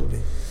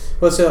stability.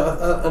 Well, so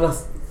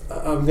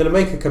I'm going to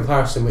make a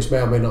comparison which may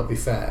or may not be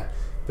fair,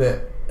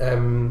 but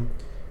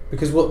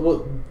because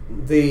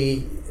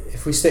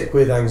if we stick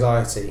with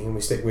anxiety and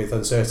we stick with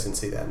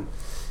uncertainty, then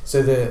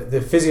so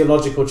the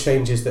physiological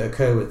changes that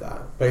occur with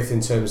that, both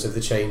in terms of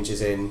the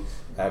changes in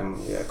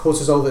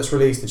cortisol that's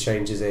released, the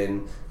changes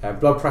in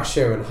blood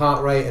pressure and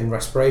heart rate and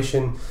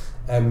respiration.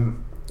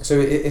 So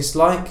it's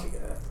like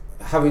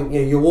having,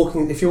 if you're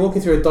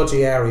walking through a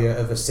dodgy area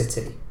of a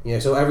city,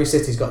 so every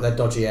city's got their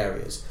dodgy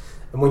areas,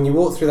 and when you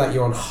walk through that,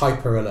 you're on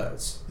hyper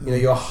alert.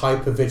 You're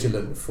hyper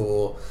vigilant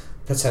for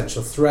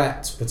potential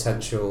threats,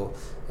 potential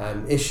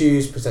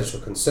issues, potential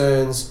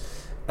concerns,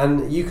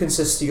 and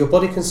your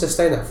body can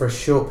sustain that for a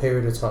short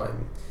period of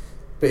time.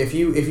 But if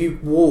you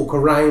walk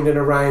around and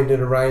around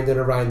and around and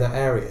around that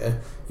area,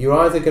 you're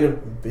either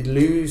going to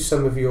lose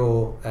some of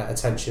your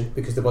attention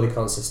because the body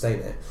can't sustain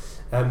it,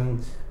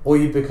 or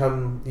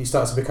you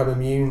start to become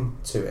immune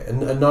to it,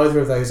 and neither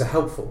of those are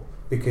helpful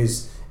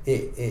because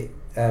it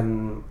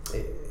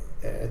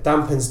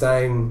dampens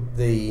down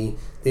the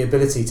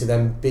ability to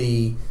then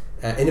be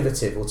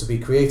innovative or to be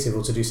creative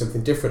or to do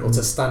something different or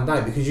to stand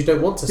out because you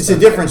don't want to. It's a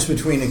difference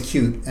between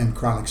acute and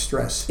chronic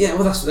stress. Yeah,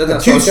 well, that's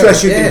acute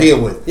stress you can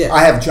deal with. Yeah.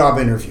 I have job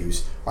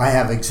interviews. I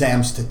have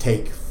exams to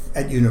take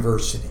at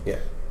university. Yeah.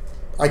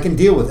 I can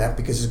deal with that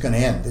because it's going to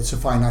end. It's a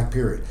finite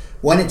period.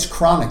 When it's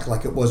chronic,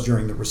 like it was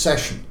during the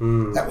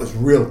recession, that was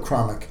real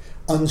chronic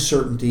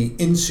uncertainty,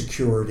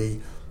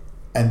 insecurity,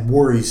 and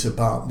worries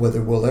about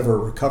whether we'll ever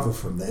recover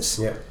from this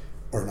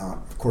or not.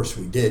 Of course,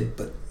 we did,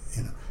 but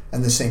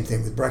and the same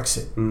thing with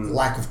Brexit.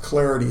 Lack of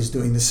clarity is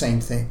doing the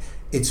same thing.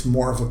 It's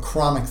more of a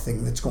chronic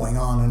thing that's going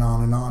on and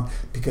on and on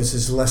because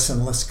there's less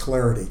and less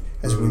clarity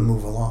as we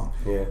move along.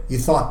 Yeah. You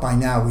thought by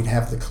now we'd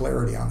have the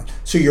clarity on it.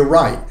 So you're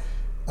right.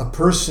 A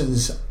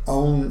person's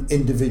own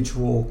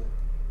individual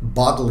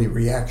bodily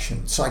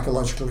reaction,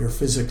 psychologically or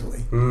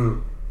physically,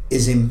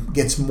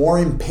 gets more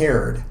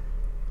impaired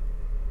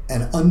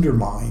and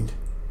undermined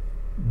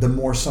the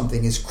more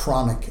something is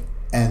chronic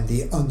and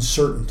the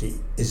uncertainty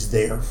is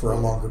there for a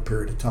longer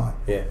period of time.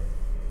 Yeah,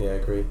 I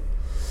agree.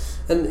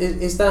 And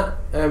is that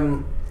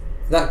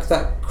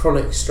that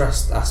chronic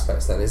stress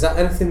aspect then, is that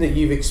anything that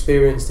you've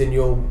experienced in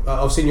your,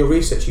 obviously in your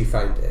research you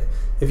found it,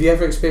 have you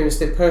ever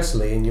experienced it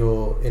personally in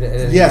your...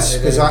 Yes,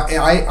 because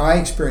I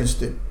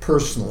experienced it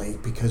personally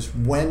because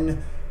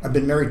when I've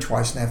been married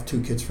twice and I have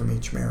 2 kids from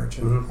each marriage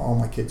and all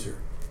my kids are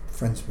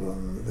friends with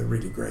them, they're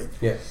really great.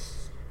 Yeah.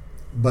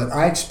 But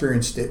I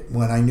experienced it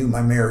when I knew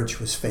my marriage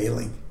was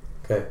failing.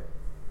 Okay.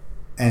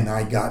 And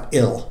I got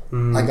ill.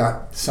 I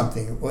got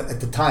something,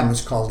 at the time it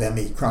was called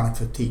ME, chronic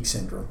fatigue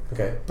syndrome.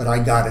 Okay. But I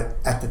got it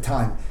at the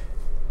time,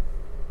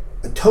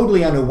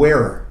 totally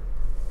unaware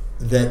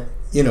that,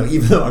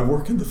 even though I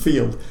work in the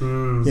field,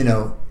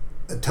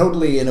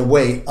 totally in a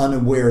way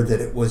unaware that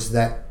it was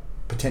that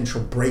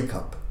potential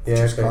breakup, which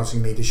was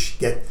causing me to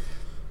get,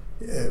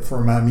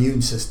 for my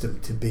immune system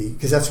to be,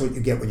 because that's what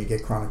you get when you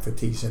get chronic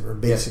fatigue syndrome.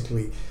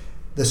 Basically,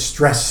 the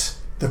stress,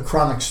 the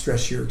chronic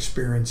stress you're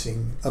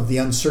experiencing of the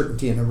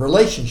uncertainty in a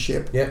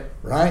relationship,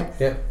 right?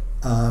 Yeah.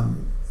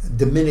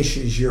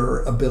 Diminishes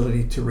your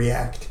ability to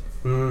react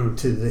to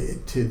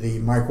the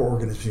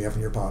microorganisms you have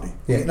in your body.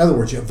 Yeah. In other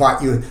words,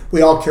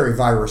 we all carry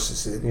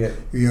viruses.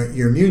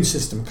 Your immune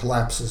system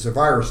collapses, a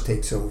virus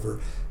takes over,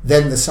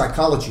 then the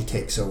psychology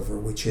takes over,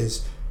 which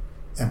is,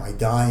 am I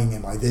dying?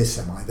 Am I this?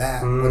 Am I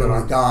that? What have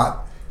I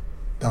got?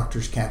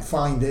 Doctors can't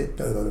find it.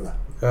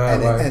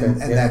 And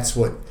that's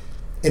what,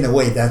 in a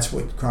way, that's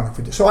what chronic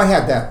fatigue. So I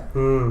had that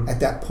at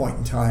that point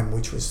in time,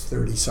 which was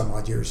 30 some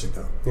odd years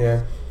ago.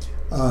 Yeah.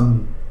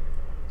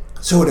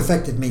 So it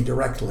affected me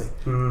directly,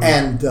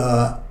 and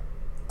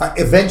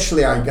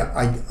eventually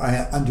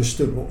I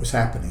understood what was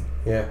happening.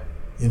 Yeah.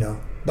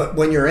 But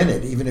when you're in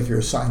it, even if you're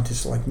a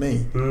scientist like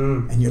me,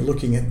 and you're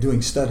looking at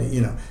doing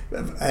study,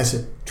 as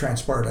it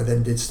transpired, I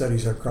then did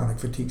studies on chronic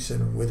fatigue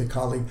syndrome with a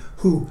colleague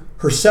who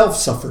herself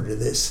suffered of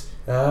this.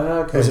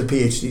 Okay. Was a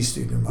PhD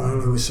student of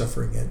mine who was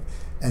suffering it,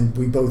 and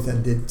we both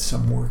then did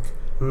some work,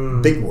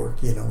 big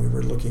work. We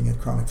were looking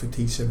at chronic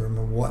fatigue syndrome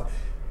and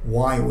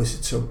why was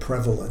it so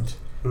prevalent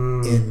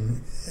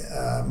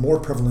more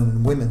prevalent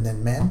in women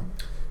than men.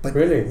 But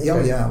really?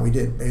 Okay. Yeah, we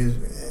did.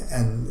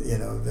 And,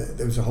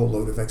 there was a whole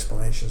load of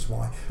explanations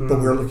why. But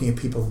we were looking at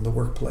people in the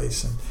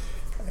workplace and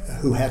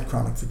who had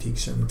chronic fatigue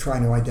syndrome,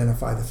 trying to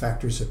identify the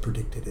factors that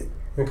predicted it.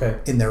 Okay.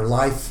 In their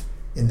life,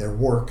 in their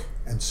work,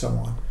 and so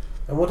on.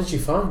 And what did you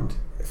find,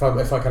 if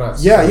I can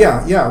ask?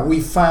 Yeah. We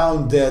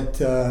found that,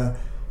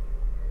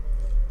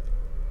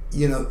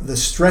 the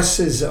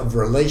stresses of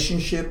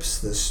relationships,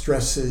 the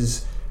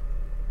stresses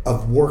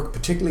of work,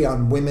 particularly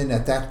on women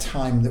at that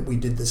time that we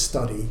did the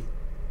study,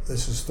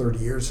 this was 30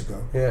 years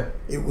ago. Yeah.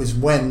 It was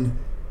when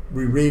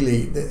we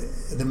really,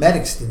 the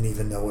medics didn't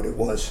even know what it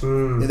was.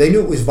 They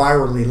knew it was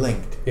virally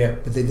linked,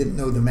 but they didn't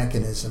know the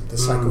mechanism, the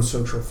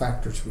psychosocial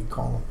factors, we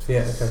call them.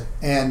 Yeah, okay.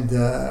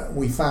 And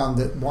we found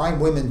that why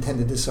women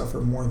tended to suffer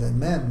more than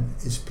men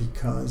is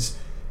because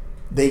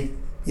they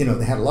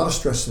had a lot of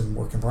stress in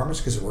work environments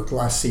because there were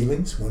glass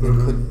ceilings.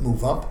 Women couldn't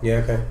move up.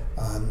 Yeah, okay.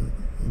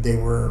 They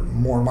were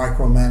more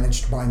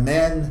micromanaged by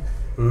men.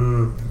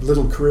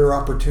 Little career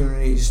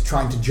opportunities,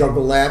 trying to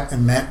juggle that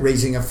and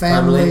raising a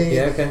family,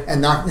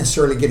 and not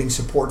necessarily getting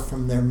support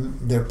from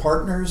their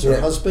partners or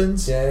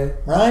husbands,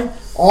 right?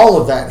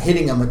 All of that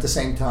hitting them at the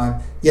same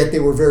time, yet they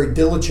were very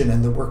diligent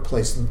in the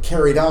workplace and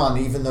carried on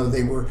even though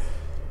they were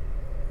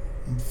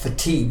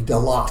fatigued a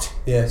lot.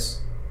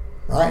 Yes.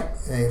 Right?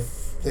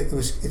 It's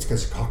because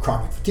it's called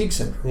chronic fatigue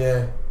syndrome.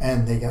 Yeah.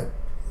 And they got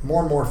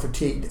more and more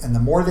fatigued, and the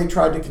more they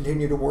tried to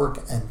continue to work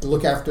and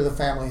look after the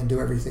family and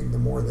do everything, the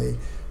more they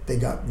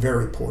got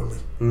very poorly.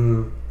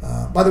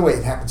 By the way,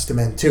 it happens to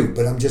men too,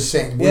 but I'm just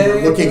saying we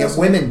were looking at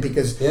women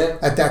because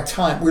at that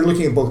time, we were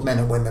looking at both men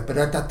and women, but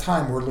at that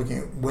time we were looking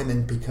at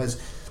women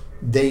because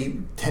they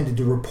tended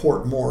to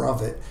report more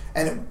of it.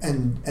 And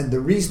the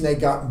reason they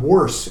got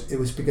worse, it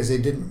was because they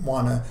didn't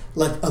want to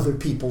let other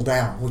people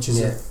down, which is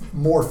a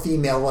more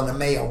female than a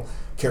male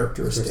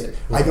characteristic.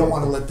 I don't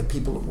want to let the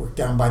people at work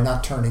down by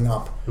not turning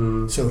up.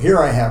 So here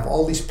I have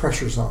all these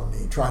pressures on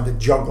me, trying to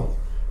juggle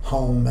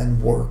home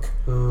and work.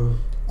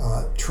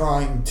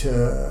 Trying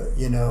to,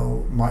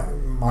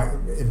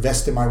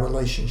 invest in my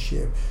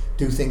relationship,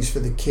 do things for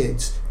the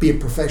kids, be a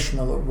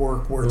professional at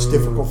work where it's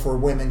difficult for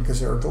women because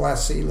there are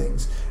glass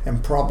ceilings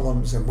and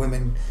problems, and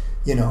women,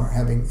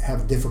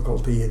 have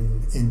difficulty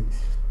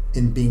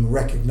in being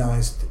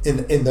recognized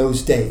in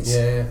those days.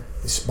 Yeah.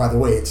 By the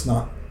way, it's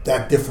not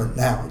that different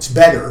now. It's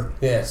better.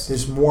 Yes.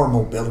 There's more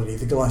mobility.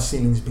 The glass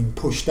ceiling's being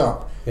pushed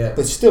up, but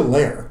it's still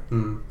there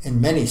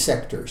in many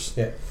sectors.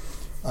 Yeah.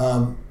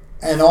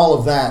 And all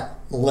of that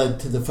led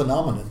to the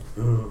phenomenon,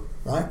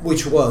 right?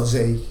 Which was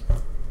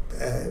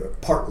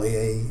partly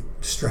a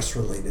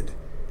stress-related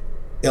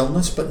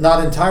illness, but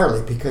not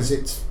entirely, because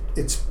it's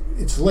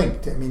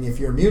linked. I mean, if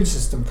your immune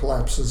system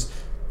collapses,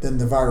 then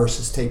the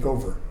viruses take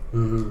over.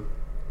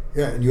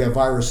 Yeah, you have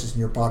viruses in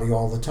your body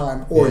all the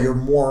time, or you're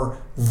more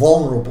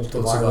vulnerable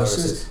to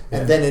viruses,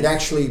 and then it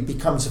actually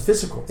becomes a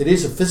physical. It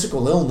is a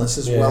physical illness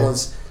as well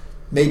as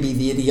maybe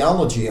the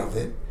etiology of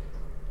it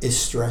is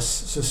stress.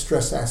 So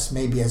stress acts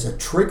maybe as a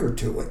trigger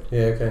to it.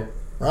 Yeah. Okay.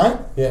 Right.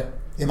 Yeah.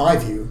 In my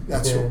view,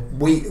 that's what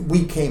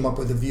we came up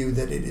with a view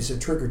that it is a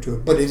trigger to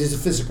it, but it is a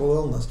physical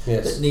illness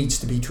that needs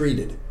to be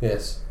treated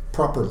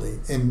properly,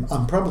 and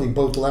on probably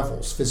both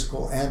levels,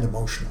 physical and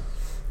emotional.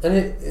 And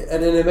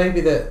it may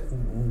be that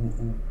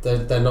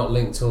they're not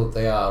linked, or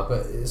they are.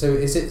 But so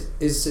is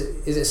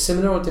it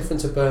similar or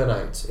different to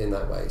burnout in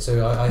that way? So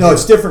no,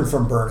 it's different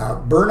from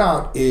burnout.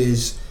 Burnout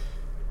is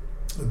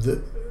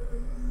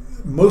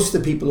most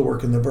of the people who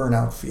work in the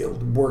burnout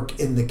field work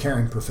in the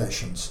caring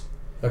professions.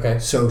 Okay.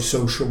 So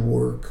social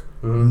work,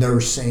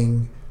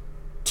 nursing,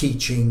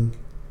 teaching,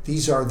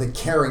 these are the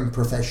caring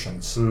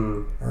professions.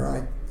 All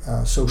right.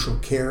 Social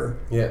care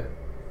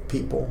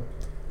people.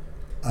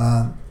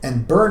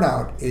 And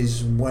burnout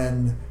is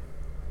when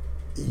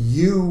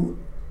your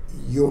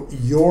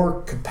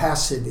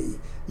capacity,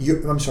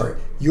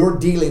 you're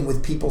dealing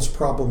with people's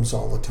problems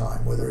all the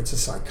time, whether it's a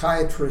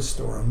psychiatrist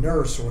or a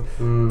nurse or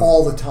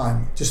all the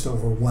time, just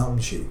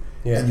overwhelms you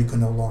and you can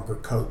no longer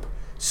cope.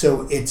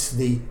 So it's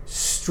the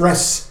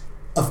stress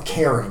of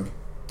caring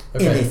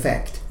in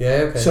effect.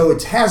 Yeah, okay. So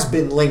it has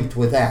been linked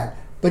with that,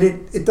 but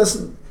it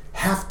doesn't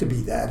have to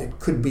be that. It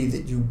could be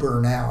that you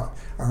burn out.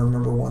 I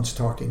remember once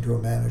talking to a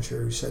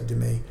manager who said to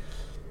me,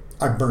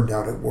 I burned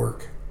out at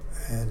work.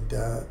 And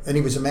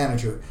he was a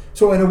manager.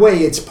 So in a way,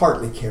 it's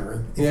partly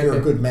caring if you're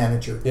a good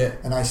manager. Yeah.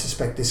 And I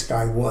suspect this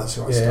guy was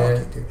who I was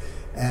talking to.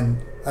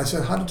 And I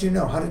said, how did you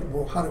know?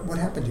 What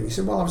happened to you? He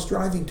said, well, I was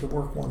driving to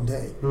work one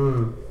day,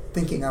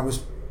 thinking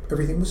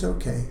everything was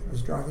okay. I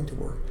was driving to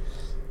work.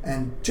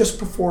 And just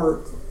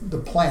before the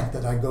plant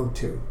that I go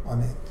to,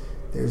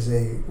 there's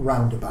a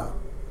roundabout.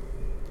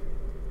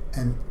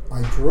 And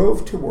I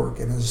drove to work,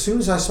 and as soon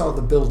as I saw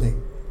the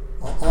building,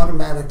 I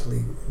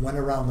automatically went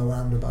around the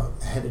roundabout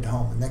and headed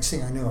home. And next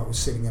thing I knew, I was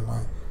sitting in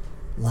my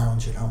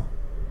lounge at home.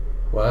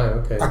 Wow,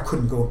 okay. I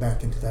couldn't go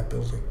back into that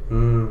building.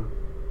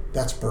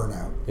 That's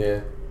burnout.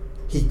 Yeah.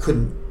 He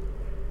couldn't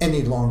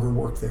any longer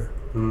work there.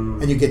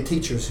 And you get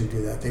teachers who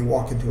do that. They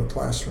walk into a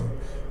classroom.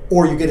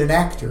 Or you get an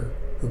actor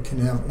who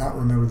can not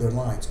remember their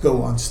lines,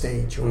 go on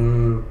stage,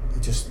 or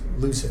they just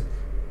lose it.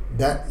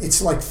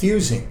 It's like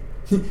fusing.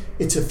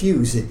 It's a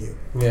fuse in you.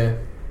 Yeah.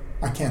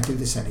 I can't do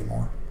this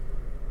anymore.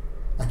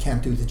 I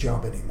can't do the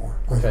job anymore.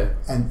 Okay.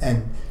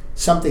 And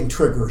something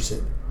triggers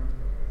it.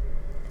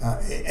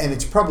 And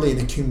it's probably an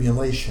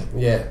accumulation of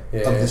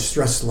the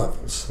stress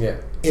levels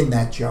in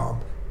that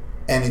job.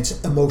 And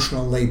it's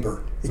emotional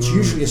labor. It's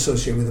usually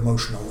associated with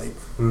emotional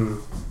labor.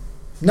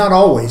 Not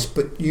always,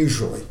 but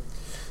usually.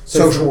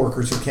 Social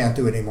workers who can't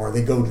do it anymore,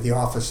 they go to the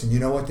office, and you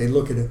know what? They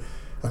look at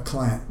a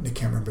client, they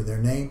can't remember their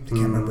name, they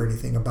can't remember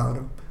anything about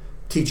them.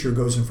 Teacher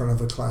goes in front of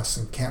a class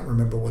and can't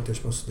remember what they're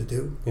supposed to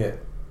do. Yeah.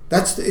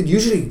 It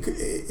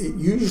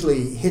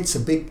usually hits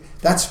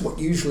that's what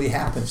usually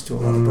happens to a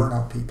lot of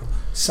burnout people.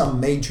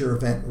 Some major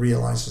event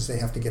realizes they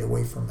have to get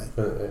away from it.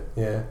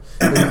 Yeah.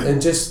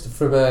 And just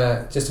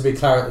to be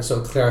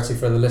clarity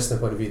from the listener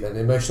point of view, then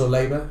emotional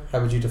labor.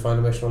 How would you define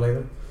emotional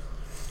labor?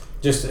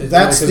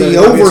 That's the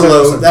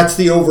overload. That's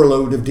the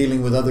overload of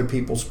dealing with other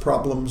people's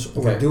problems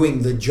or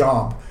doing the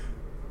job,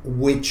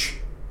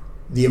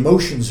 the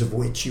emotions of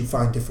which you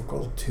find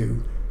difficult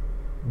to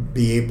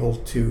be able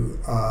to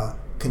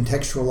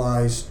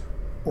contextualize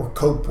or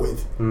cope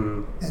with,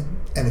 and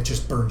it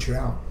just burns you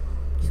out.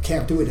 You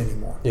can't do it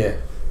anymore. Yeah.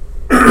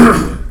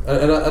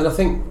 and I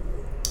think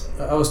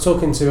I was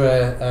talking to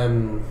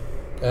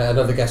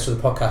another guest for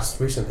the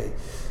podcast recently,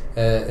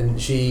 and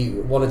she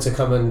wanted to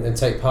come and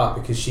take part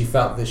because she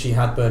felt that she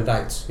had burned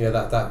out.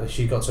 That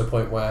she got to a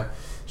point where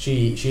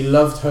she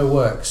loved her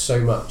work so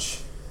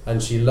much,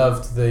 and she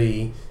loved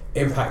the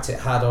impact it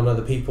had on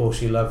other people.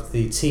 She loved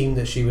the team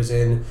that she was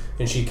in,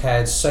 and she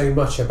cared so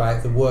much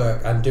about the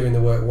work and doing the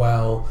work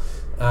well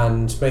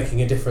and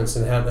making a difference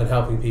and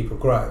helping people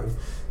grow,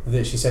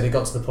 that she said it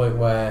got to the point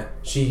where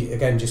she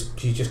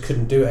just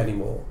couldn't do it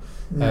anymore.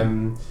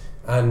 And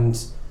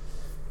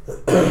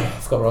I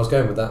forgot where I was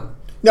going with that.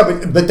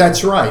 No, but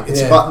that's right. It's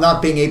about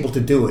not being able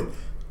to do it.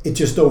 It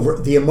just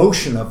the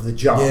emotion of the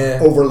job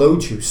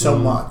overloads you so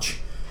much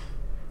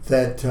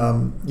that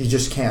you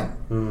just can't.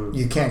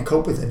 You can't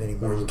cope with it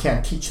anymore. You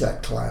can't teach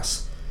that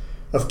class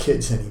of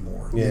kids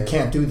anymore. You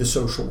can't do the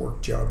social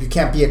work job. You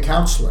can't be a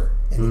counselor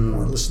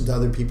anymore. Listen to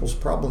other people's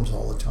problems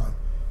all the time.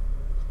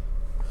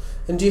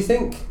 And do you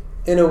think,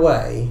 in a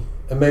way,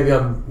 and maybe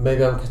I'm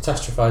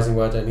catastrophizing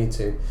where I don't need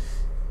to,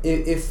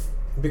 if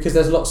because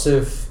there's lots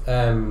of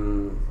I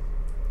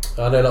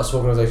know lots of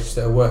organisations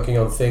that are working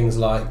on things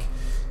like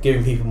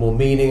giving people more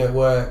meaning at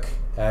work,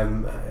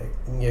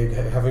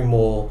 having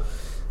more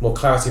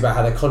clarity about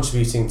how they're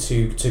contributing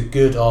to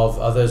good of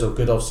others or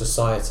good of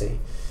society.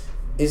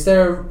 Is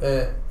there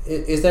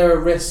a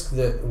risk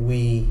that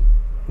we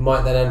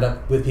might then end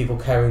up with people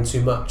caring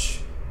too much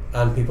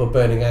and people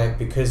burning out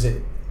because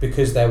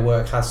their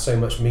work has so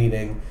much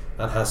meaning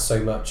and has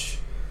so much...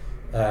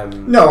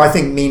 No, I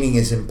think meaning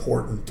is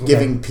important. Okay.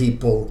 Giving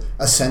people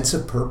a sense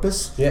of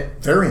purpose,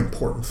 very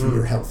important for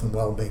your health and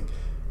well-being.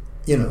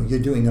 You're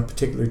doing a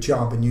particular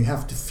job and you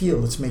have to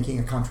feel it's making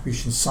a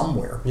contribution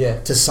somewhere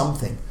to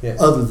something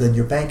other than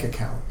your bank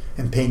account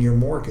and paying your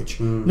mortgage.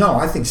 No,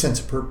 I think sense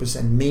of purpose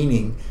and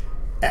meaning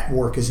at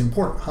work is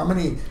important. How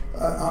many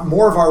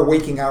more of our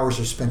waking hours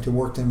are spent at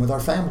work than with our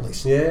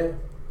families? Yeah.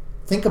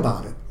 Think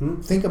about it.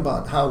 Think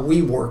about how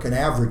we work an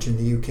average in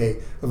the UK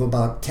of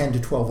about 10 to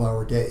 12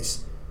 hour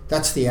days.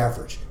 That's the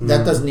average.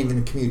 That doesn't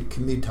even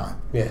commute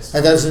time. Yes.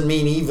 That doesn't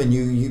mean even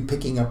you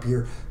picking up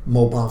your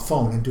mobile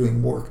phone and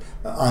doing work,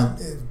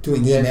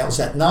 doing emails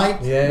at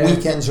night,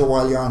 weekends, or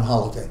while you're on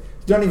holiday.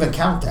 You don't even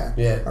count that.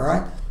 Yeah. All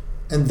right?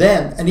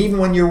 And even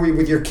when you're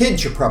with your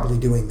kids, you're probably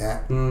doing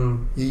that. You're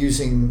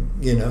using,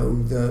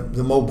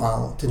 the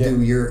mobile to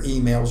do your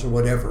emails or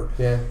whatever.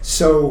 Yeah.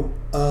 So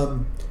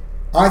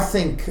I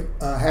think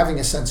having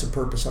a sense of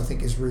purpose, I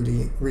think, is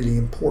really, really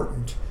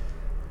important.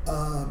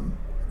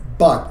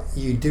 But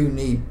you do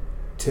need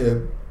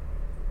to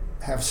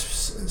have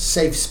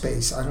safe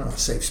space. I don't know,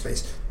 safe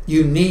space.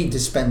 You need to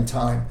spend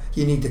time.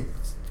 You need to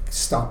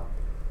stop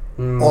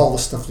all the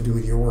stuff to do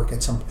with your work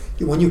at some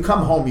point. When you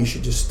come home, you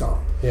should just stop.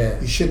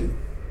 Yeah. You shouldn't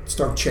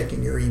start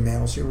checking your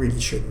emails. You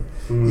really shouldn't.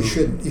 You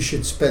shouldn't. You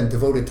should spend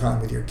devoted time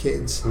with your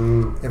kids.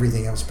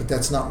 Everything else, but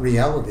that's not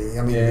reality.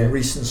 I mean, the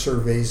recent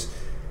surveys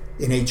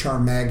in HR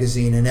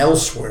Magazine and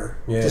elsewhere,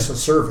 just the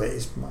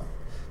surveys.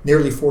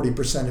 Nearly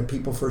 40% of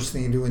people, first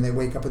thing you do when they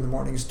wake up in the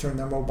morning is turn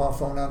their mobile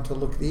phone on to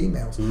look at the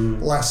emails.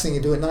 The last thing you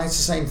do at night is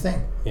the same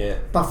thing. Yeah.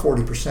 About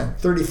 40%,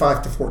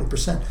 35 to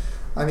 40%.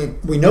 I mean,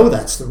 we know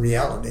that's the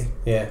reality.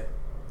 Yeah.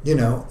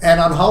 And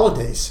on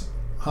holidays,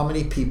 how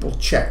many people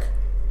check?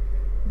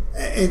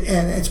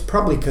 And it's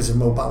probably because of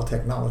mobile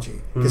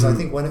technology. Because I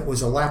think when it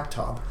was a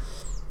laptop,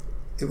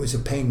 it was a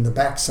pain in the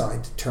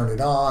backside to turn it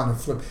on and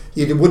flip.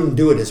 You wouldn't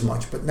do it as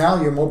much. But now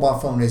your mobile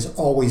phone is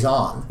always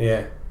on.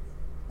 Yeah.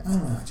 I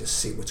don't know, just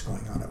see what's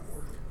going on at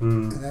work.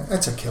 And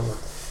that's a killer.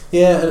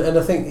 Yeah, and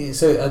I think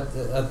so.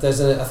 There's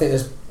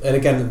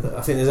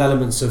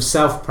elements of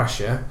self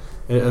pressure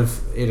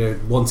of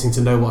wanting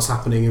to know what's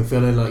happening and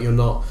feeling like you're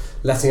not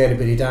letting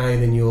anybody down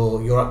and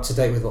you're up to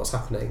date with what's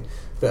happening.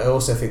 But I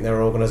also think there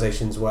are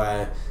organisations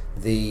where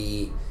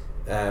the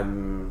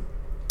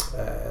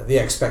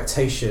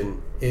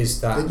expectation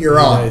is that you're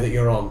on. That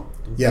you're on.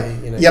 Yeah,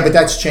 yeah, but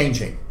that's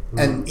changing.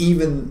 And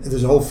even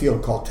there's a whole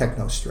field called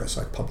technostress.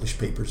 I published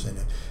papers in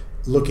it,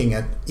 looking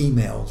at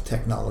email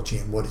technology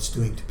and what it's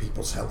doing to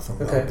people's health and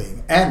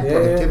well-being and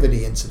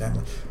productivity,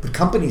 incidentally. But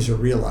companies are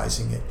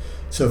realizing it.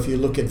 So if you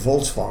look at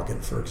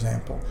Volkswagen, for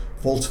example,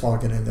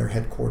 Volkswagen and their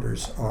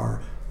headquarters are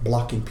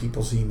blocking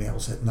people's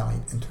emails at night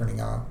and turning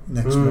on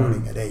next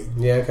morning at 8.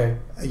 Yeah, okay.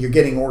 You're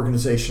getting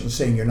organizations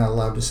saying you're not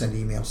allowed to send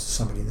emails to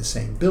somebody in the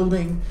same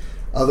building.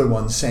 Other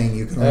ones saying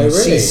you can only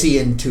CC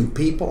in 2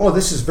 people. Oh,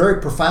 this is very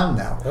profound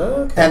now.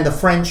 Okay. And the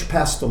French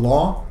passed a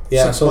law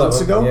 6 months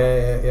ago.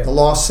 Yeah. The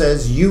law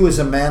says you as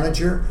a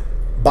manager,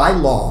 by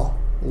law,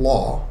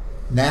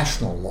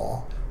 national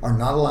law, are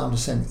not allowed to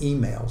send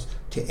emails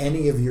to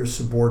any of your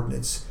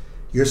subordinates,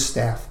 your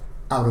staff,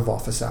 out of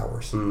office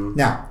hours.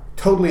 Now,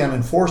 totally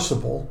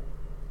unenforceable,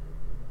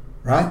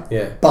 right?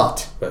 Yeah.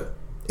 But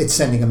it's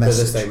sending a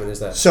message. The statement is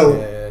that.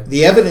 So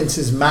the evidence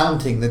is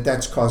mounting that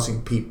that's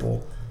causing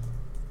people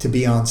to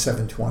be on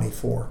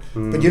 7/24.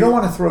 But you don't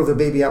want to throw the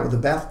baby out with the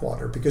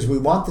bathwater, because we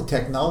want the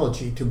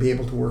technology to be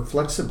able to work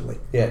flexibly.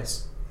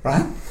 Yes.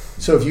 Right?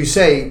 So if you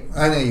say,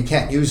 I know you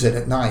can't use it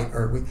at night,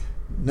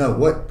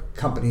 what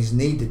companies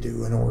need to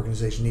do, an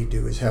organization need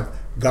to do, is have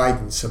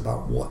guidance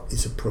about what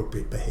is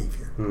appropriate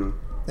behavior.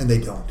 And they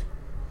don't.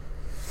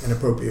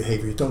 Inappropriate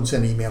behavior. Don't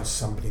send emails to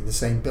somebody in the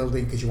same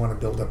building because you want to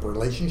build up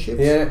relationships.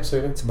 Yeah,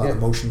 absolutely. It's about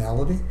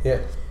emotionality. Yeah.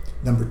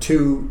 Number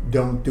 2,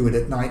 don't do it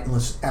at night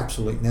unless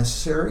absolutely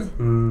necessary.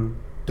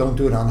 Don't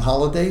do it on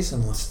holidays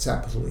unless it's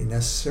absolutely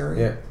necessary.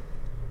 Yeah.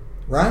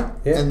 Right?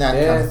 Yeah. And that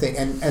kind of thing.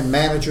 And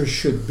managers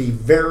should be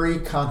very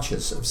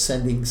conscious of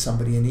sending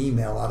somebody an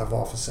email out of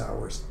office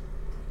hours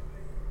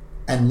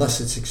unless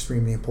it's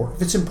extremely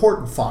important. If it's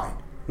important, fine.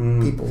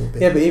 People will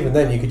be. Yeah, but even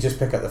then you could just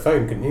pick up the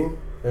phone, couldn't you?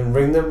 And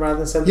ring them rather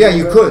than send them? Yeah,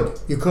 you could.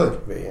 But you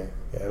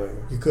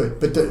could.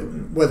 But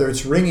whether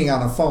it's ringing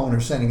on a phone or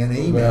sending an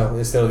email... Well,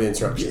 it's still the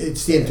interruption.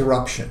 It's the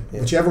interruption,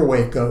 whichever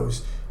way it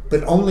goes.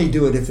 But only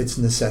do it if it's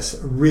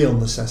real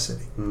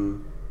necessity.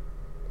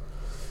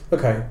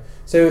 Okay.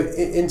 So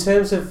in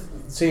terms of...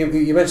 So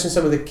you mentioned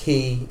some of the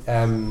key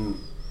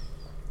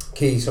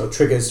sort of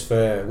triggers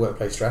for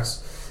workplace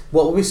stress.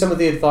 What would be some of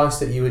the advice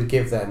that you would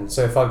give then?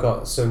 So if I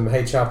got some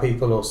HR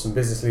people or some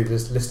business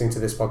leaders listening to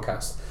this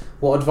podcast,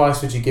 what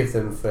advice would you give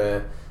them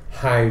for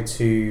how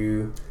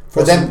to...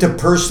 For them to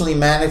personally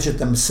manage it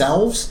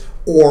themselves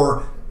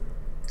or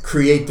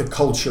create the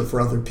culture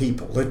for other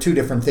people? There are two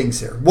different things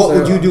here. What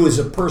would you do as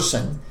a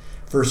person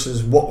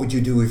versus what would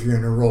you do if you're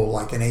in a role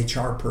like an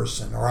HR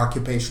person or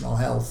occupational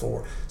health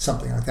or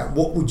something like that?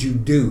 What would you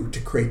do to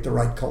create the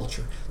right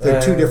culture? There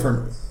are two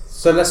different...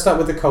 So let's start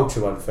with the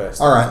culture one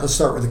first. All right, let's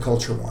start with the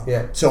culture one.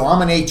 Yeah. So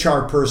I'm an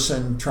HR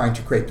person trying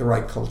to create the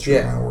right culture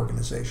in my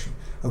organization.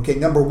 Okay,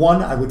 number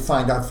one, I would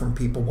find out from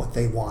people what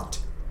they want.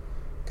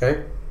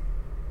 Okay.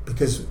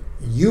 Because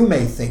you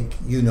may think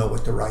you know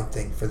what the right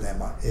thing for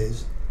them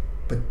is,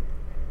 but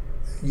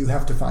you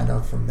have to find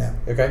out from them.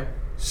 Okay.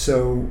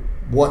 So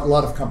what a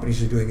lot of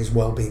companies are doing is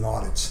well-being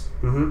audits,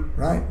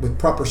 right? With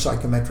proper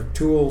psychometric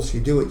tools, you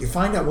do it. You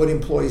find out what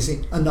employees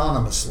think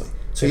anonymously.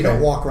 So you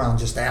don't walk around and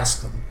just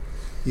ask them.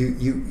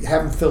 You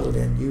have them fill it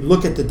in. You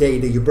look at the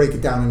data. You break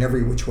it down in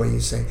every which way. You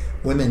say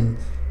women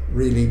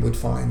really would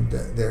find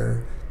that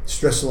their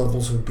stress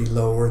levels would be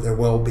lower, their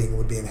well-being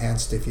would be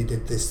enhanced if you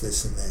did this,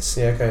 this, and this.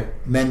 Yeah, okay.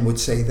 Men would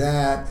say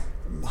that.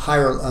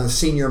 Higher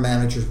senior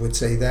managers would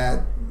say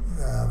that.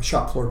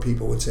 Shop floor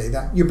people would say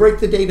that. You break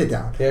the data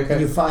down, and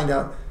you find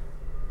out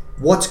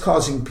what's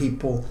causing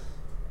people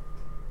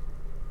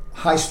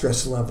high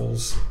stress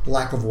levels,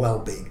 lack of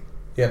well-being,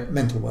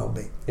 mental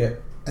well-being. Yeah.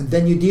 And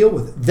then you deal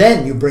with it.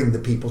 Then you bring the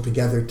people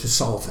together to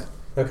solve it.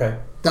 Okay.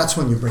 That's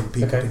when you bring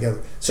people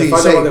together. So you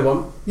find out what they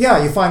want?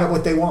 Yeah, you find out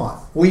what they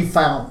want.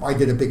 I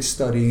did a big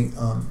study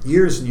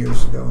years and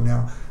years ago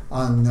now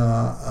on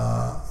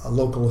a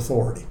local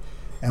authority.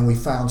 And we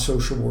found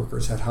social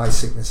workers had high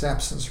sickness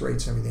absence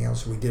rates and everything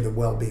else. We did a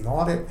well-being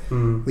audit.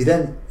 We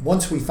then,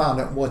 once we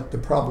found out what the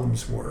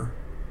problems were,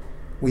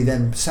 we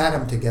then sat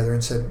them together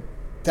and said,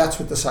 that's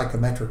what the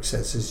psychometric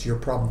says is your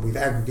problem. We've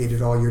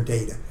aggregated all your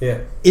data.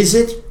 Yeah. Is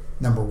it,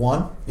 number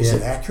one, is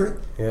it accurate?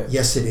 Yeah.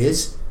 Yes, it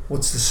is.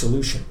 What's the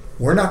solution?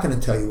 We're not going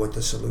to tell you what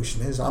the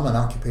solution is. I'm an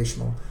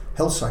occupational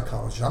health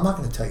psychologist. I'm not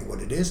going to tell you what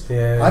it is.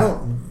 Yeah. I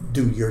don't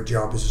do your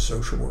job as a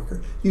social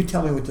worker. You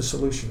tell me what the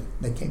solution is.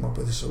 They came up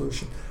with a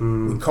solution.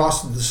 We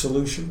costed the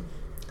solution,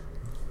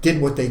 did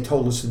what they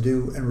told us to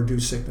do, and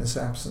reduced sickness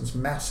absence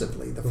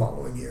massively the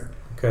following year.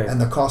 Okay.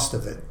 And the cost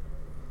of it,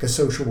 because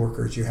social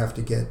workers, you have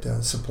to get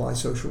supply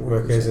social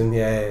workers.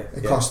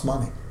 It cost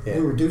money. Yeah.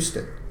 We reduced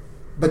it.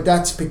 But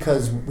that's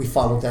because we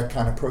followed that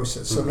kind of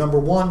process. So number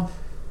one,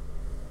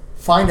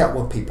 find out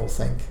what people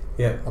think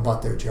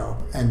about their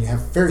job. And you have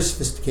very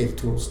sophisticated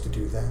tools to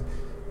do that.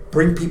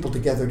 Bring people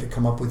together to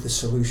come up with a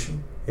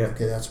solution. Yeah.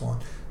 Okay, that's one.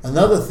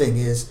 Another thing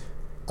is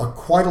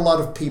quite a lot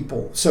of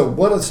people. So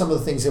what are some of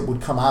the things that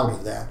would come out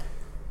of that?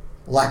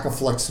 Lack of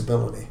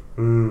flexibility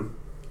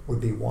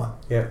would be one.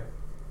 Yeah.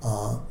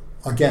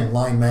 Again,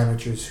 line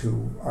managers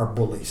who are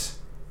bullies.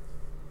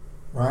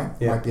 Right?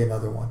 Yeah. Might be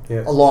another one.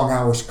 Yeah. A long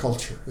hours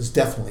culture is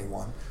definitely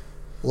one.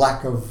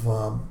 Lack of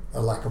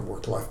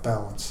work-life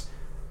balance.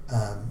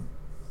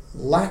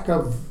 Lack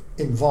of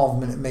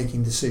involvement in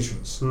making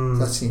decisions.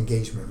 That's the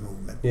engagement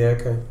movement. Yeah,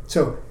 okay.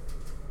 So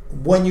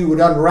when you would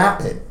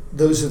unwrap it,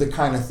 those are the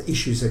kind of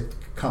issues that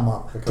come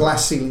up. Okay.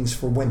 Glass ceilings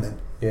for women.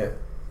 Yeah.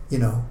 You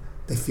know,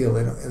 they feel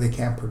they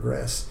can't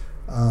progress.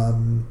 But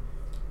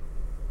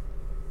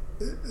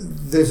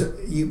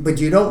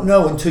you don't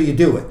know until you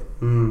do it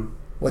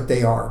what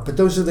they are. But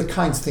those are the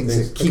kinds of things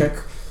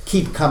that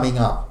keep coming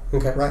up.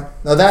 Okay. Right?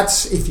 Now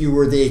that's if you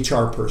were the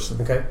HR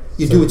person. Okay.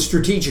 You do it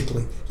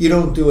strategically. You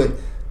don't do it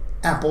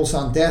apples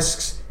on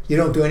desks. You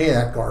don't do any of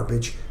that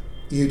garbage.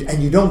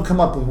 You don't come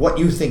up with what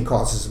you think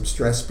causes them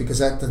stress because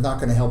that's not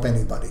going to help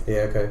anybody.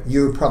 Yeah, okay.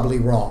 You're probably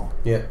wrong.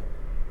 Yeah.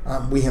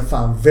 We have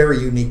found very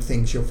unique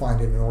things you'll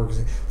find in an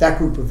organization. That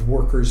group of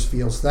workers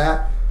feels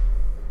that.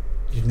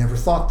 You never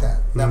thought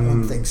that. That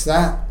one thinks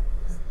that.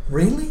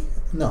 Really?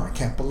 No, I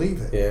can't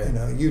believe it. Yeah. You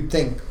know, you'd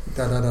think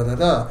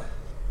da-da-da-da-da.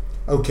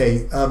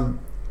 Okay,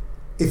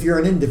 if you're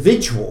an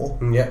individual,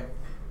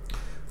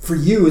 for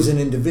you as an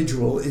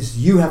individual, is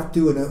you have to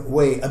do in a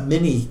way a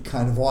mini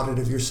kind of audit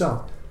of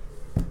yourself.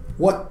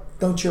 What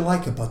don't you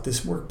like about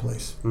this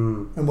workplace?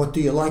 And what do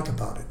you like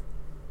about it?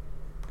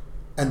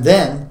 And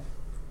then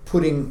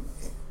getting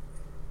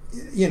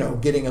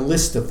a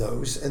list of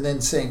those and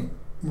then saying,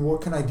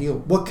 what can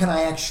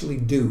I actually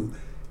do?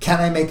 Can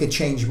I make a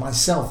change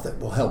myself that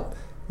will help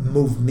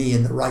move me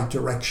in the right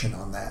direction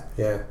on that?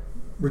 Yeah.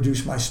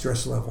 Reduce my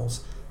stress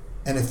levels.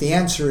 And if the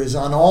answer is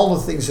on all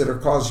the things that are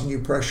causing you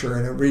pressure,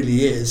 and it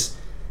really is,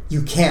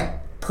 you can't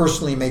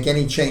personally make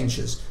any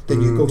changes,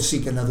 then you go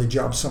seek another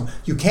job.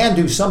 You can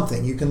do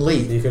something. You can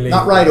leave.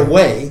 Not right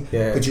away,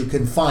 but you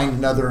can find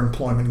another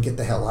employment and get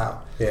the hell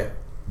out. Yeah.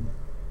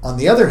 On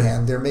the other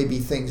hand, there may be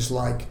things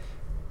like,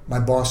 my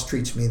boss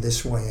treats me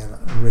this way and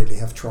I really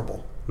have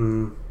trouble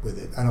with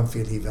it. I don't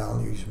feel he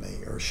values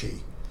me or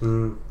she.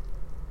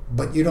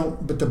 But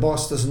the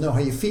boss doesn't know how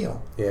you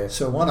feel. Yeah.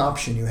 So one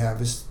option you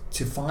have is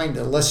to find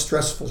a less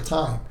stressful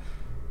time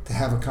to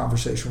have a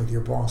conversation with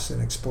your boss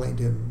and explain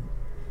to him,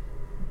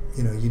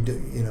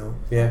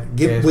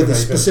 give with the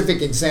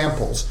specific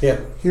examples. Yeah.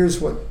 Here's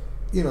what,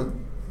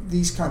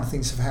 these kind of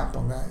things have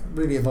happened that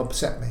really have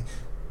upset me.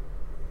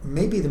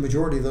 Maybe the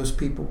majority of those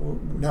people will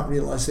not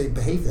realize they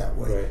behave that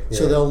way. Right, yeah.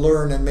 So they'll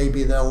learn and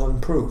maybe they'll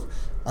improve.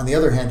 On the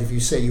other hand, if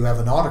you say you have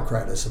an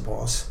autocrat as a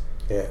boss,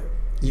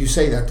 you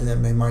say that to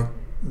them, they might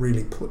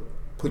really put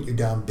you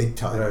down big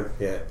time. Right,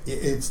 yeah.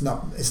 It's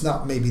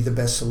not maybe the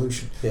best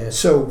solution. Yeah.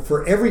 So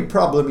for every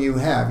problem you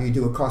have, you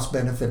do a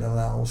cost-benefit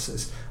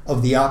analysis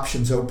of the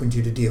options open to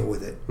you to deal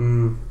with it.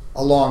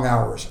 A long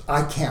hours.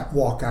 I can't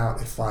walk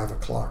out at 5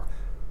 o'clock.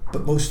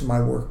 But most of my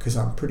work, because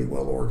I'm pretty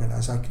well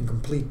organized, I can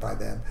complete by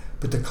then.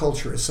 But the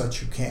culture is such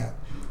you can't.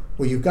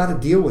 Well, you've got to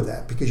deal with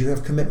that because you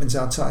have commitments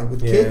outside with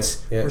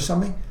kids or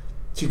something.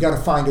 So you've got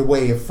to find a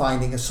way of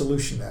finding a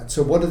solution to that.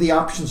 So what are the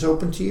options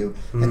open to you?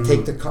 And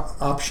take the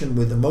option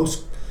with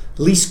the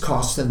least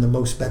cost and the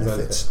most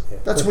benefits.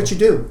 That's what you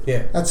do.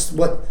 Yeah. That's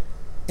what,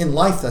 in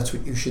life, that's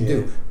what you should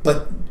do.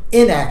 But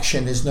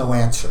inaction is no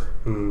answer.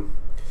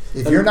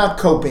 If you're not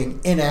coping,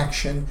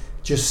 inaction,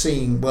 just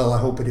seeing, well, I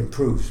hope it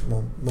improves,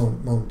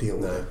 won't deal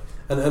with it.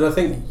 And I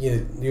think,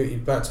 you're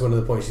back to one of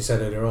the points you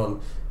said earlier on,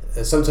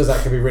 sometimes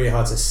that can be really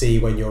hard to see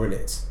when you're in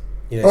it.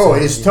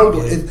 It is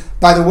totally.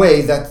 By the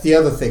way, that's the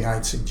other thing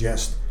I'd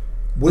suggest.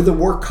 With a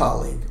work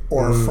colleague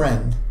or a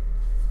friend,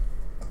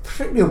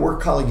 particularly a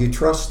work colleague you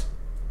trust,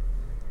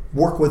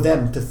 work with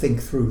them to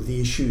think through the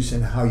issues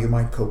and how you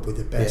might cope with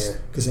it best,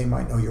 because they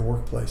might know your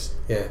workplace.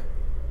 Yeah.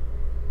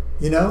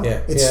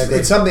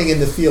 It's something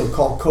in the field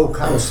called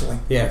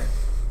co-counseling. Yeah.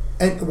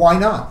 And why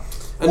not?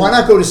 Why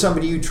not go to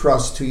somebody you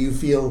trust who you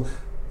feel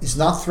is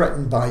not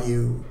threatened by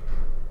you,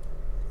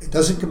 it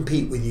doesn't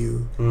compete with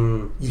you,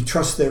 you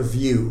trust their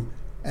view,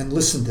 and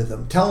listen to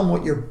them. Tell them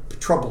what you're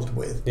troubled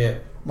with. Yeah.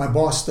 My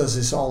boss does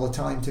this all the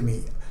time to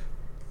me.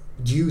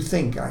 Do you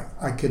think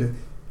I could have,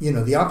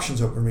 the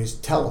options open to me is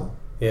tell him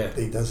that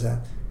he does that.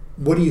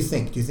 What do you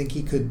think? Do you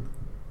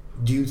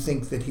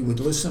think that he would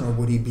listen, or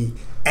would he be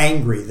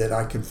angry that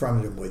I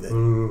confronted him with it?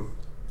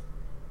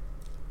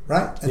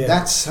 Right? And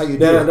that's how you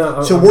do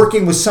it. So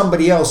working with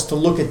somebody else to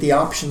look at the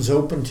options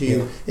open to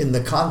you in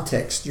the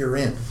context you're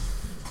in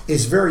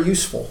is very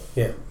useful.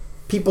 Yeah.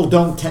 People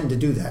don't tend to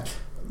do that.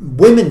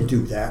 Women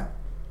do that.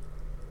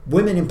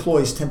 Women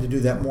employees tend to do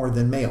that more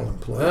than male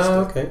employees.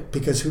 Okay.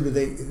 Because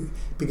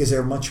because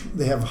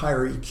they have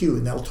higher EQ,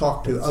 and they'll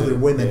talk to other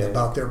women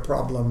about their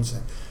problems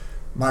and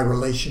my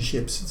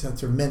relationships,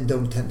 etc. Men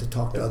don't tend to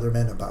talk to other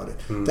men about it.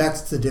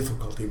 That's the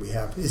difficulty we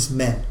have, is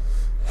men.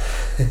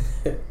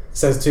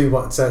 Says two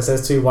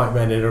white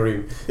men in a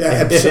room.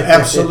 Yeah,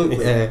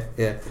 absolutely.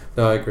 Yeah.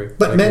 No, I agree.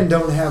 But many men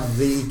don't have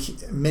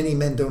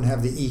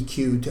the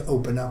EQ to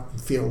open up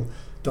and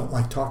don't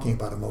like talking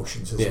about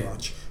emotions as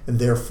much, and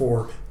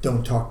therefore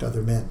don't talk to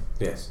other men.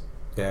 Yes.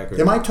 Yeah, I agree.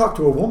 They might talk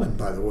to a woman,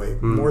 by the way,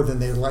 more than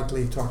they're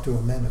likely to talk to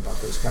a man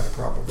about those kind of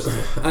problems.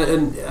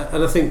 And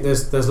I think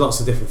there's lots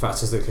of different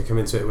factors that could come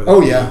into it,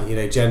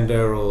 whether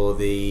gender or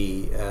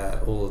the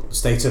or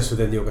status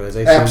within the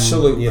organisation.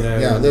 Absolutely.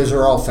 Those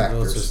are all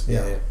factors.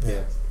 Yeah.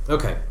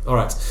 Okay. All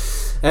right.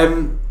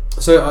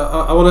 So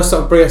I want to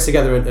start bring us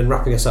together and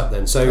wrapping us up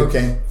then. So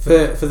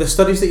for the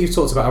studies that you've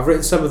talked about, I've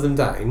written some of them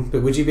down,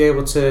 but would you be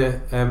able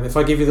to, if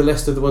I give you the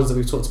list of the ones that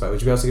we've talked about,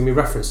 would you be able to give me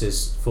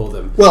references for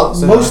them? Well,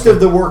 most of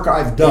the work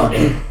I've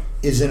done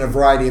is in a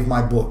variety of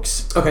my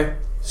books. Okay.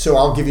 So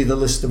I'll give you the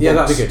list of books. Yeah,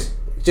 that'd be good.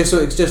 Just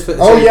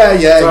for.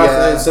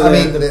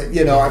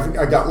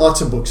 I've got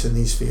lots of books in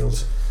these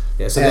fields.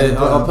 Yeah, so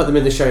I'll put them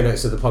in the show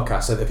notes of the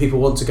podcast so that people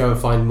want to go and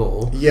find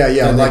more.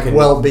 Like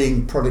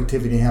Well-Being,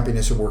 Productivity and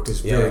Happiness at Work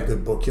is a very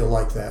good book. You'll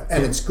like that.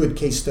 And it's good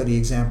case study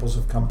examples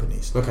of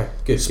companies. Okay,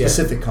 good.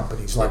 Specific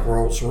companies like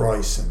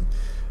Rolls-Royce and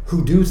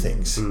who do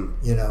things,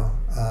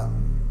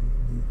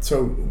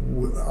 So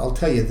I'll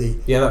tell you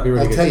that'd be really good.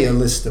 I'll tell you a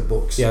list of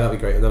books. Yeah, that'd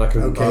be great. And then I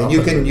can... Okay,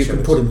 and you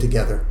can put them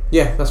together.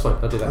 Yeah, that's fine.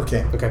 I'll do that.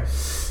 Okay.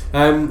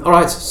 All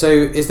right, so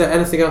is there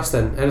anything else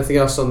then? Anything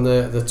else on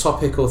the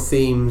topic or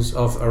themes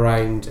of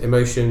around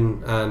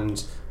emotion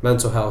and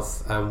mental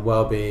health and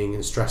well-being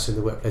and stress in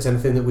the workplace?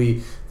 Anything that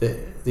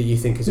you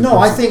think is important?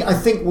 No, I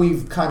think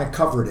we've kind of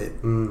covered it.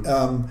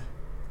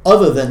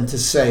 Other than to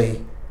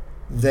say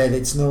that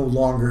it's no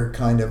longer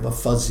kind of a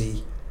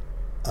fuzzy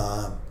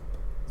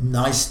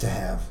nice to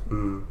have.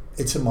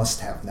 It's a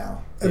must-have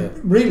now.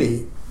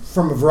 Really,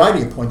 from a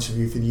variety of points of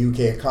view for the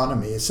UK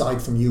economy,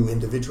 aside from you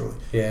individually.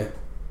 Yeah.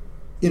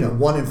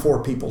 1 in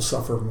 4 people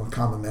suffer from a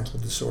common mental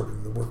disorder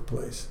in the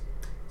workplace.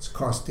 It's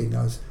costing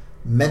us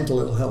mental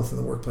ill health in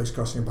the workplace,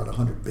 costing about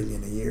 $100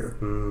 billion a year.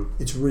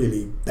 It's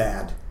really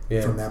bad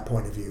from that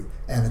point of view,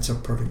 and it's a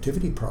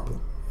productivity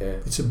problem. Yeah.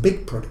 It's a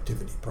big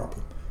productivity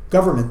problem.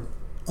 Government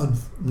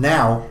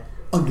now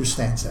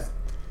understands that,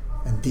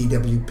 and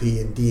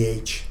DWP and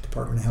DH,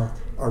 Department of Health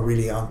are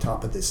really on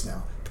top of this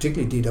now,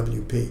 particularly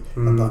DWP,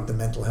 about the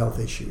mental health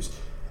issues.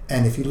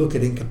 And if you look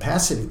at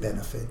incapacity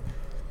benefit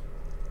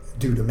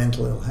due to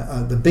mental ill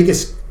health, the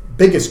biggest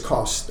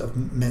cost of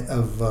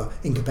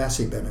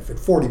incapacity benefit,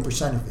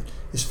 40% of it,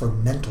 is for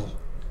mental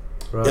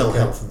ill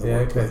health in the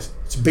workplace. Okay.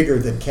 It's bigger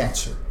than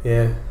cancer.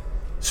 Yeah.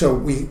 So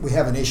we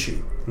have an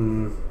issue.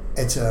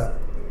 It's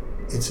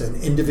an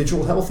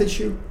individual health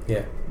issue.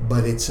 Yeah.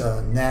 But it's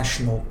a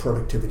national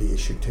productivity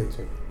issue too.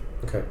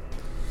 Okay.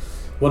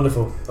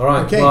 Wonderful. All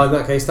right. Okay. Well, in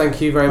that case, thank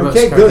you very much,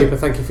 Karen Keeper.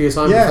 Thank you for your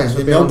time. Yeah,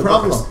 no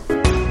problem.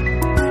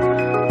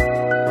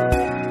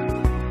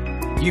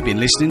 You've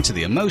been listening to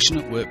the Emotion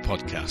at Work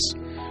podcast.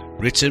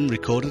 Written,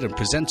 recorded and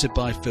presented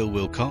by Phil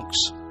Wilcox.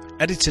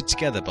 Edited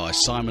together by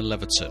Simon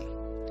Leverton.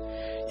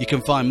 You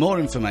can find more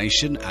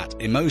information at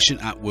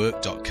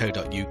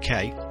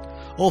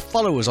emotionatwork.co.uk or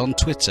follow us on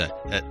Twitter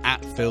at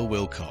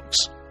 @PhilWilcox.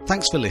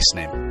 Thanks for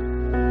listening.